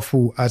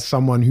powerful as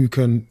someone who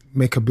can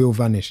make a bill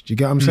vanish. Do you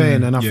get what I'm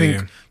saying? And I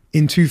think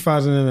in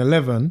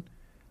 2011,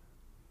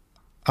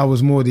 I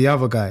was more the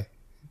other guy.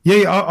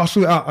 I'll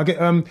sort it out. I get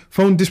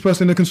phone this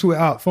person that can sort it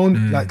out.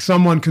 Like,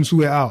 someone can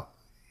sort it out.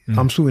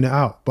 I'm sorting it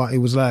out. But it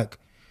was like,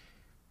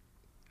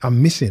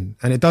 I'm missing,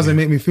 and it doesn't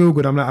make me feel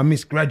good. I'm like, I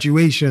miss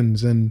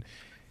graduations, and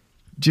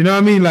do you know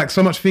what I mean? Like,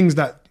 so much things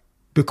that,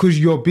 because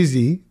you're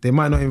busy, they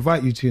might not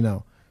invite you to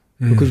now.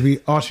 Because we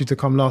asked you to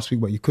come last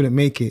week, but you couldn't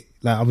make it.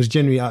 Like, I was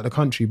generally out of the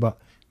country, but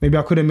maybe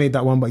I could have made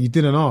that one, but you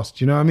didn't ask.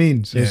 Do you know what I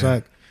mean? So it's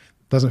like,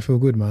 doesn't feel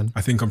good, man. I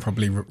think I'm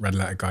probably red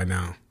letter guy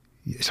now.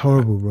 It's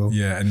horrible, bro.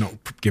 Yeah, and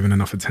not giving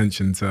enough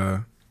attention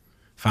to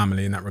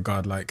family in that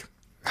regard. Like,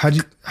 how'd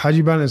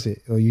you balance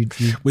it? Or you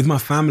with my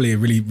family,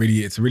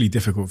 really, it's a really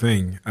difficult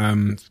thing.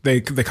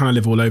 They kind of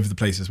live all over the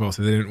place as well,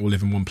 so they don't all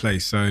live in one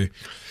place. So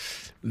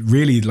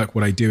really, like,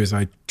 what I do is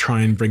I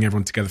try and bring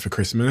everyone together for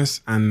Christmas,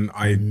 and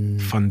I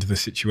fund the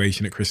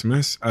situation at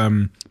Christmas.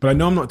 But I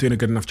know I'm not doing a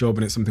good enough job,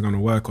 and it's something I'm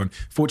going to work on.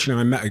 Fortunately,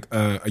 I met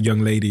a young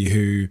lady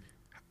who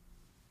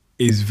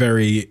is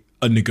very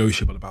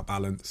unnegotiable about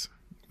balance.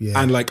 Yeah.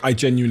 And, like, I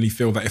genuinely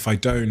feel that if I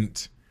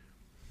don't,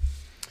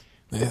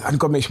 I've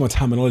got to make sure my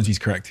terminology is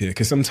correct here,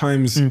 because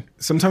sometimes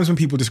when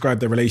people describe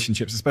their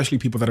relationships, especially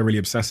people that are really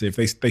obsessive,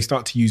 they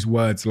start to use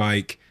words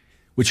like,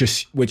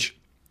 which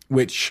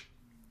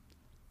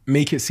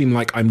make it seem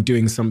like I'm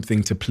doing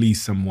something to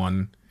please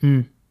someone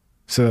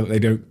so that they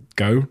don't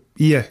go.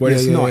 Yeah.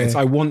 Whereas it's not. It's,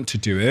 I want to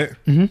do it,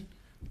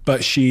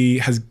 but she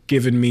has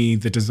given me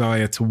the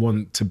desire to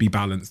want to be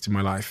balanced in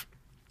my life,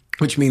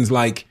 which means,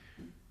 like,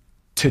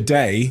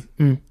 today,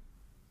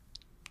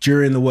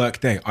 during the work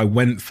day, I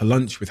went for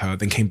lunch with her,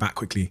 then came back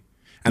quickly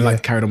and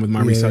like carried on with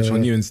my research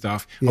on you and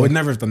stuff. I would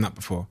never have done that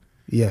before.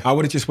 Yeah. I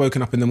would have just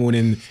woken up in the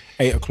morning,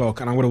 8 o'clock,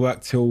 and I would have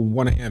worked till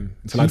 1 a.m.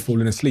 until I'd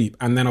fallen asleep.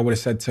 And then I would have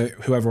said to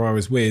whoever I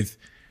was with,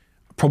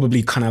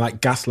 probably kind of like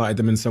gaslighted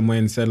them in some way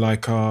and said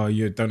like, oh,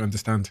 you don't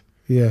understand.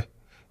 Yeah.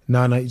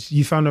 No,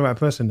 you found the right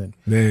person then.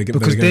 There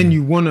because we go. then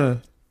you want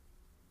to...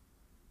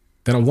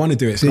 Then I want to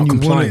do it. It's not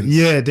compliance.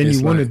 Then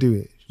you want to do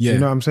it. Yeah. You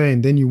know what I'm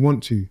saying? Then you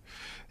want to.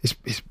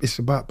 It's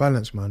about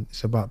balance, man.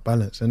 It's about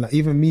balance. And like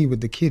even me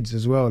with the kids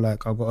as well,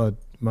 like I've got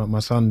my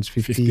son's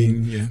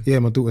 15. Yeah,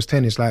 my daughter's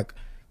 10. It's like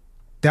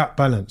that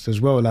balance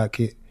as well. Like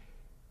it,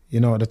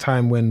 you know, at the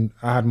time when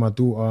I had my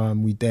daughter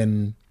and we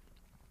then,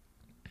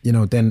 you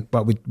know,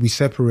 but we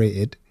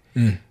separated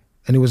and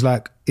it was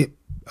like, it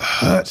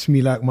hurts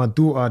me like my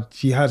daughter,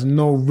 she has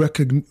no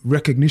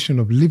recognition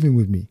of living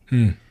with me.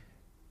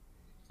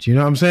 Do you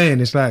know what I'm saying?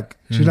 It's like,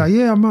 she's like,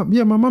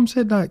 my mum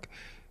said like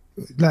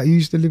you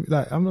used to live,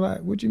 like, I'm like,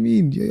 what do you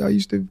mean? Yeah,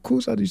 of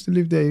course I used to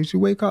live there. You used to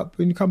wake up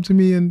and you come to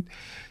me and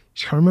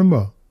she can't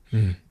remember.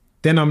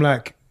 Then I'm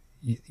like,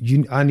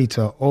 I need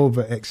to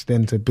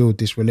overextend to build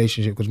this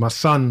relationship because my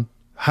son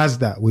has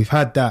that. We've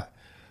had that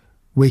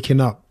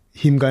waking up,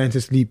 him going to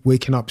sleep,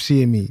 waking up,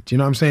 seeing me. Do you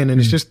know what I'm saying? And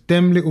it's just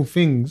them little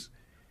things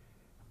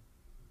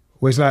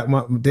where it's like,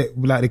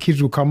 the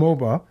kids will come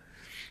over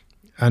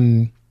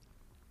and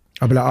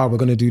I'll be like, we're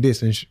going to do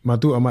this. And my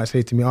daughter might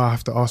say to me, I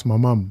have to ask my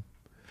mum.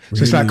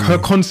 So it's like her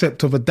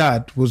concept of a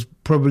dad was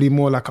probably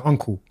more like an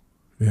uncle.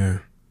 Yeah.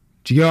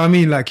 Do you get what I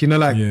mean? Like, you know,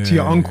 like to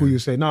your uncle, you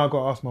say, no, I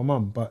got to ask my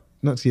mum, but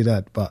not to your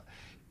dad. But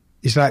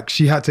it's like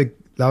she had to,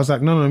 I was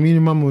like, no, me and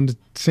your mum are on the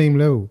same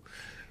level.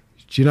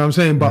 Do you know what I'm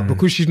saying? But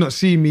because she's not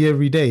seeing me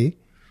every day,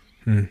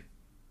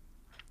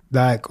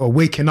 like, or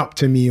waking up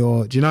to me,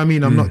 or, do you know what I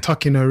mean? I'm not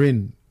tucking her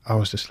in. I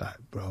was just like,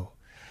 bro,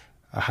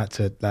 I had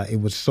to, like, it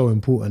was so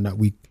important that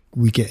we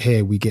get here,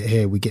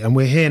 and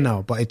we're here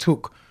now. But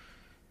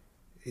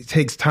it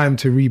takes time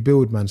to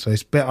rebuild, man. So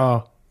it's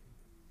better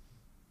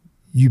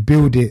you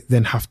build it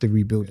than have to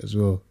rebuild it as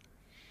well.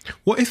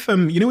 What if,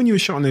 you know when you were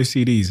shot on those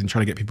CDs and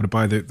trying to get people to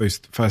buy those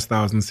first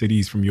 1,000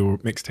 CDs from your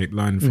mixtape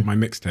line for my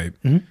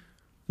mixtape,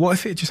 what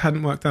if it just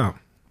hadn't worked out?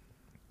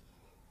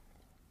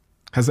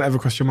 Has that ever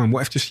crossed your mind?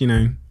 What if just, you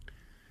know,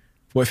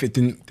 what if it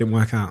didn't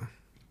work out?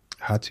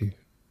 It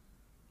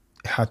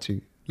had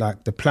to.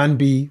 Like the plan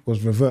B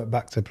was revert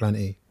back to plan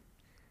A.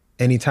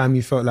 Anytime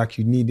you felt like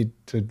you needed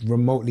to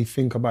remotely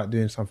think about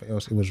doing something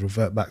else, it was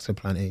revert back to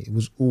plan A. It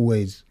was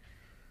always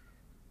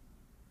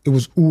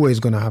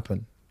going to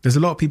happen. There's a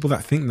lot of people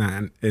that think that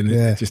and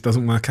it just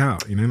doesn't work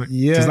out, you know? Like,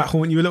 does that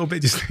haunt you a little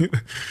bit?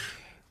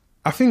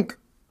 I think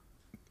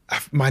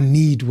my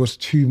need was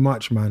too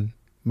much, man.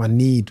 My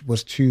need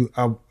was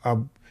I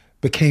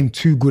became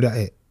too good at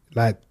it.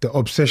 Like the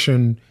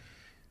obsession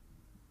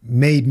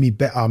made me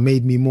better,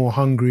 made me more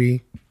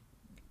hungry.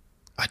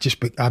 I just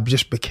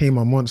became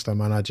a monster,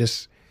 man.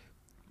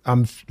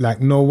 I'm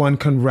like, no one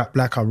can rap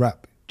like I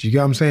rap. Do you get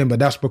what I'm saying? But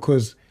that's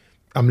because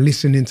I'm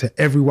listening to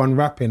everyone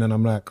rapping and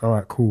I'm like, all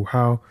right, cool.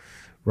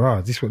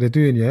 Is this what they're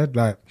doing, yeah?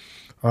 Like,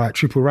 all right,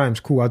 triple rhymes,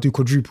 cool, I'll do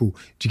quadruple.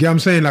 Do you get what I'm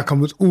saying? Like, I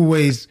was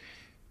always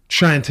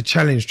trying to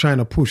challenge, trying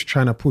to push.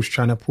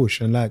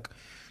 And like,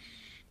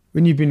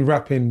 when you've been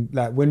rapping,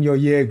 like when your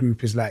year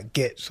group is like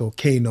Gets or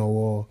Kano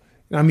or,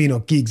 you know what I mean, or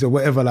Gigs or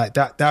whatever like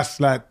that, that's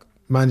like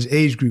man's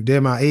age group. They're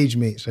my age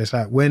mates. So it's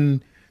like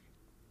when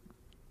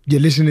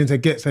you're listening to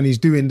Gets and he's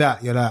doing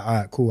that, you're like, all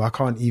right, cool, I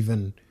can't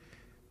even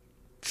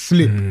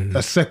slip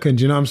a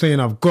second. You know what I'm saying?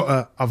 I've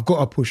got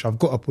to push.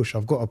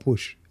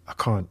 I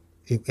can't.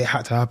 It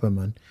had to happen,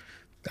 man.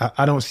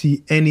 I don't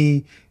see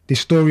this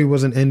story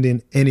wasn't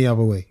ending any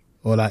other way,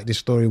 or like this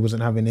story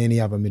wasn't having any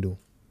other middle.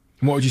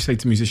 What would you say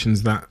to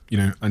musicians that, you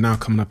know, are now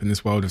coming up in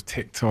this world of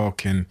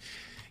TikTok and,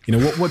 you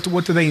know, what do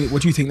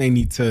you think they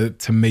need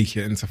to make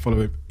it and to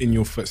follow in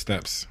your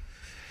footsteps?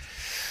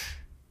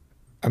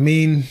 I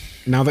mean,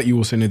 now that you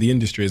also know the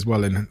industry as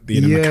well and the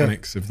inner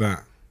mechanics of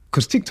that,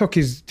 because TikTok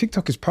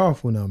is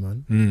powerful now,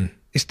 man.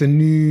 It's the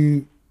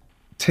new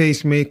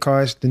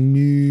tastemaker. It's the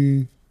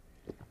new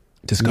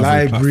discovery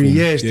library. Platform.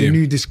 Yeah, it's the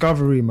new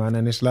discovery, man.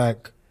 And it's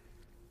like,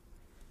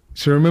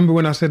 so remember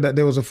when I said that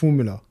there was a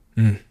formula,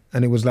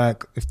 and it was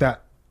like if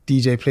that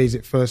DJ plays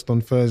it first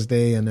on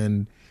Thursday, and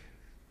then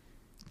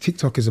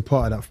TikTok is a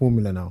part of that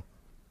formula now.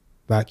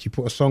 Like you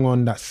put a song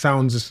on that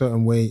sounds a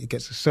certain way, it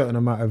gets a certain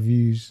amount of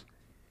views,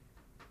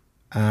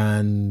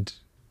 and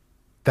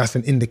that's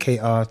an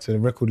indicator to the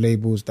record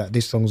labels that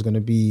this song's going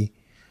to be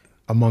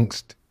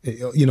amongst,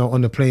 you know,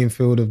 on the playing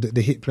field of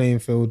the hit playing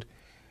field.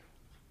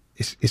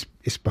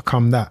 It's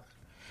become that.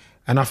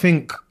 And I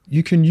think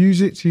you can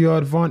use it to your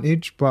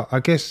advantage, but I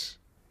guess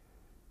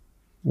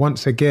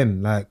once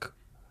again, like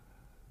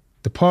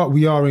the part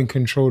we are in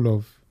control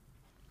of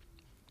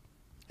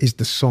is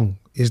the song,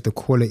 is the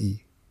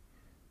quality.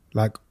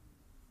 Like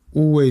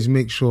always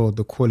make sure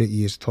the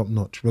quality is top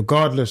notch,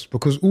 regardless,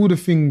 because all the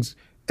things,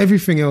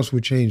 everything else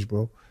will change,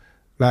 bro.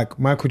 Like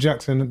Michael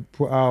Jackson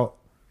put out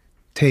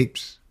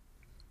tapes,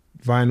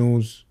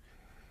 vinyls,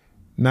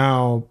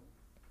 Now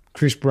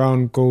Chris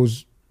Brown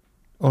goes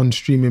on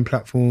streaming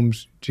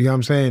platforms. Do you know what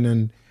I'm saying?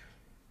 And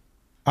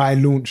I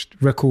launched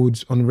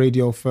records on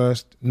radio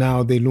first.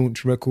 Now they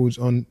launch records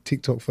on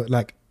TikTok for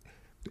like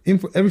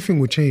everything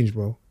will change,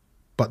 bro.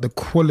 But the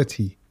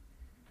quality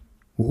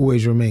will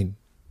always remain.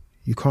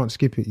 You can't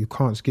skip it. You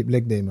can't skip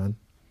leg day, man.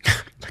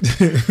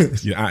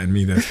 You're atting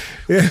me there.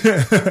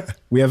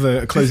 We have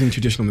a closing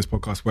tradition on this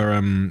podcast where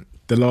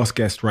the last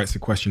guest writes a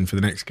question for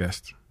the next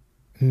guest.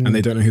 And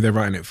they don't know who they're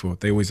writing it for.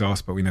 They always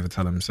ask, but we never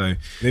tell them. So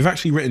they've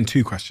actually written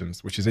 2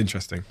 questions, which is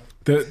interesting.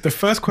 The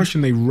first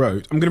question they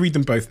wrote, I'm going to read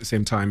them both at the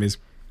same time, is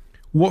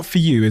what for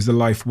you is a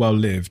life well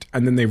lived?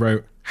 And then they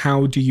wrote,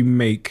 how do you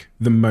make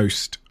the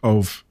most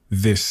of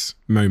this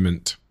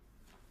moment?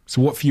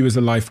 So what for you is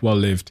a life well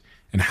lived,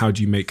 and how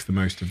do you make the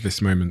most of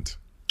this moment?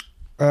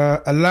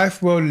 A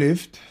life well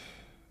lived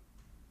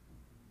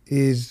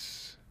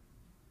is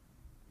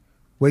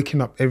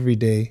waking up every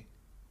day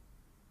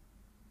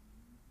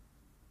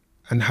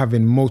and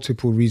having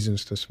multiple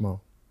reasons to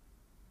smile.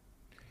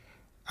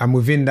 And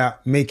within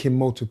that, making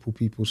multiple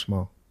people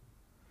smile.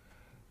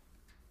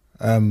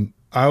 I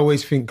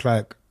always think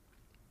like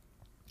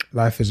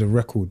life is a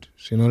record.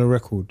 So you know the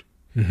record,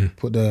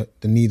 put the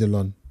needle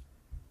on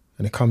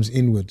and it comes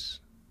inwards.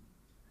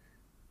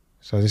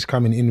 So it's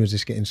coming inwards,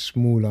 it's getting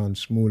smaller and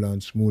smaller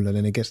and smaller.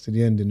 Then it gets to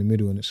the end in the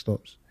middle and it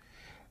stops.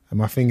 And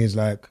my thing is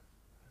like,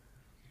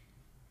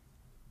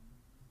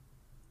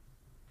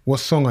 what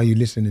song are you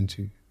listening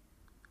to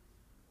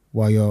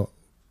while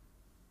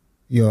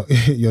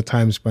your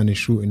time span is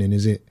shortening?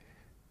 Is it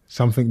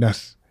something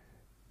that's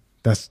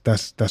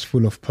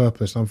full of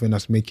purpose, something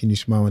that's making you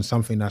smile, and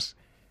something that's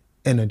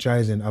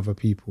energizing other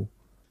people?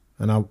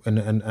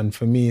 And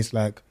for me, it's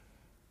like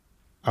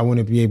I want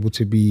to be able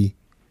to be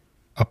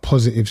a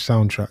positive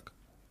soundtrack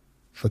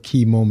for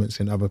key moments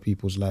in other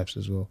people's lives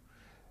as well.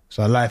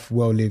 So a life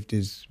well lived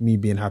is me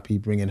being happy,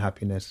 bringing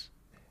happiness,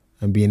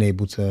 and being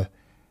able to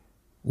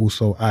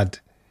also add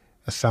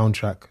a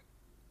soundtrack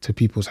to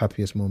people's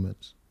happiest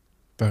moments.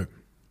 Dope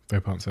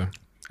answer.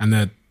 And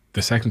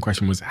the second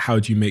question was, how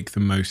do you make the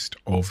most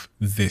of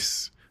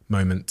this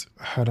moment?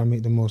 How do I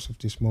make the most of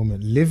this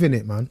moment? Living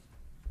it, man.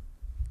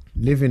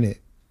 Living it.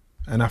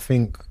 And I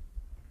think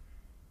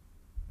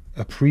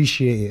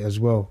appreciate it as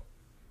well.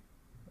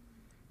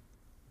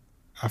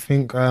 I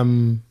think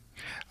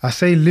I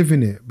say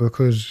living it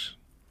because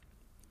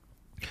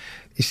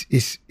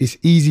it's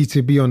easy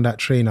to be on that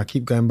train. I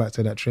keep going back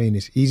to that train.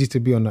 It's easy to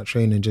be on that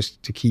train and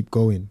just to keep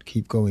going.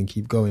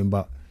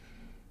 But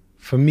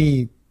for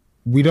me,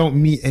 we don't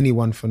meet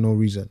anyone for no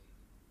reason.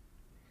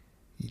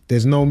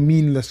 There's no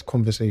meaningless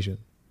conversation.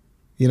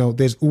 You know,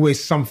 there's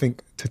always something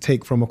to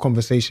take from a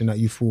conversation that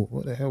you thought,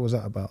 what the hell was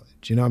that about?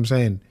 Do you know what I'm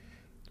saying?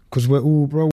 Because we're all, bro,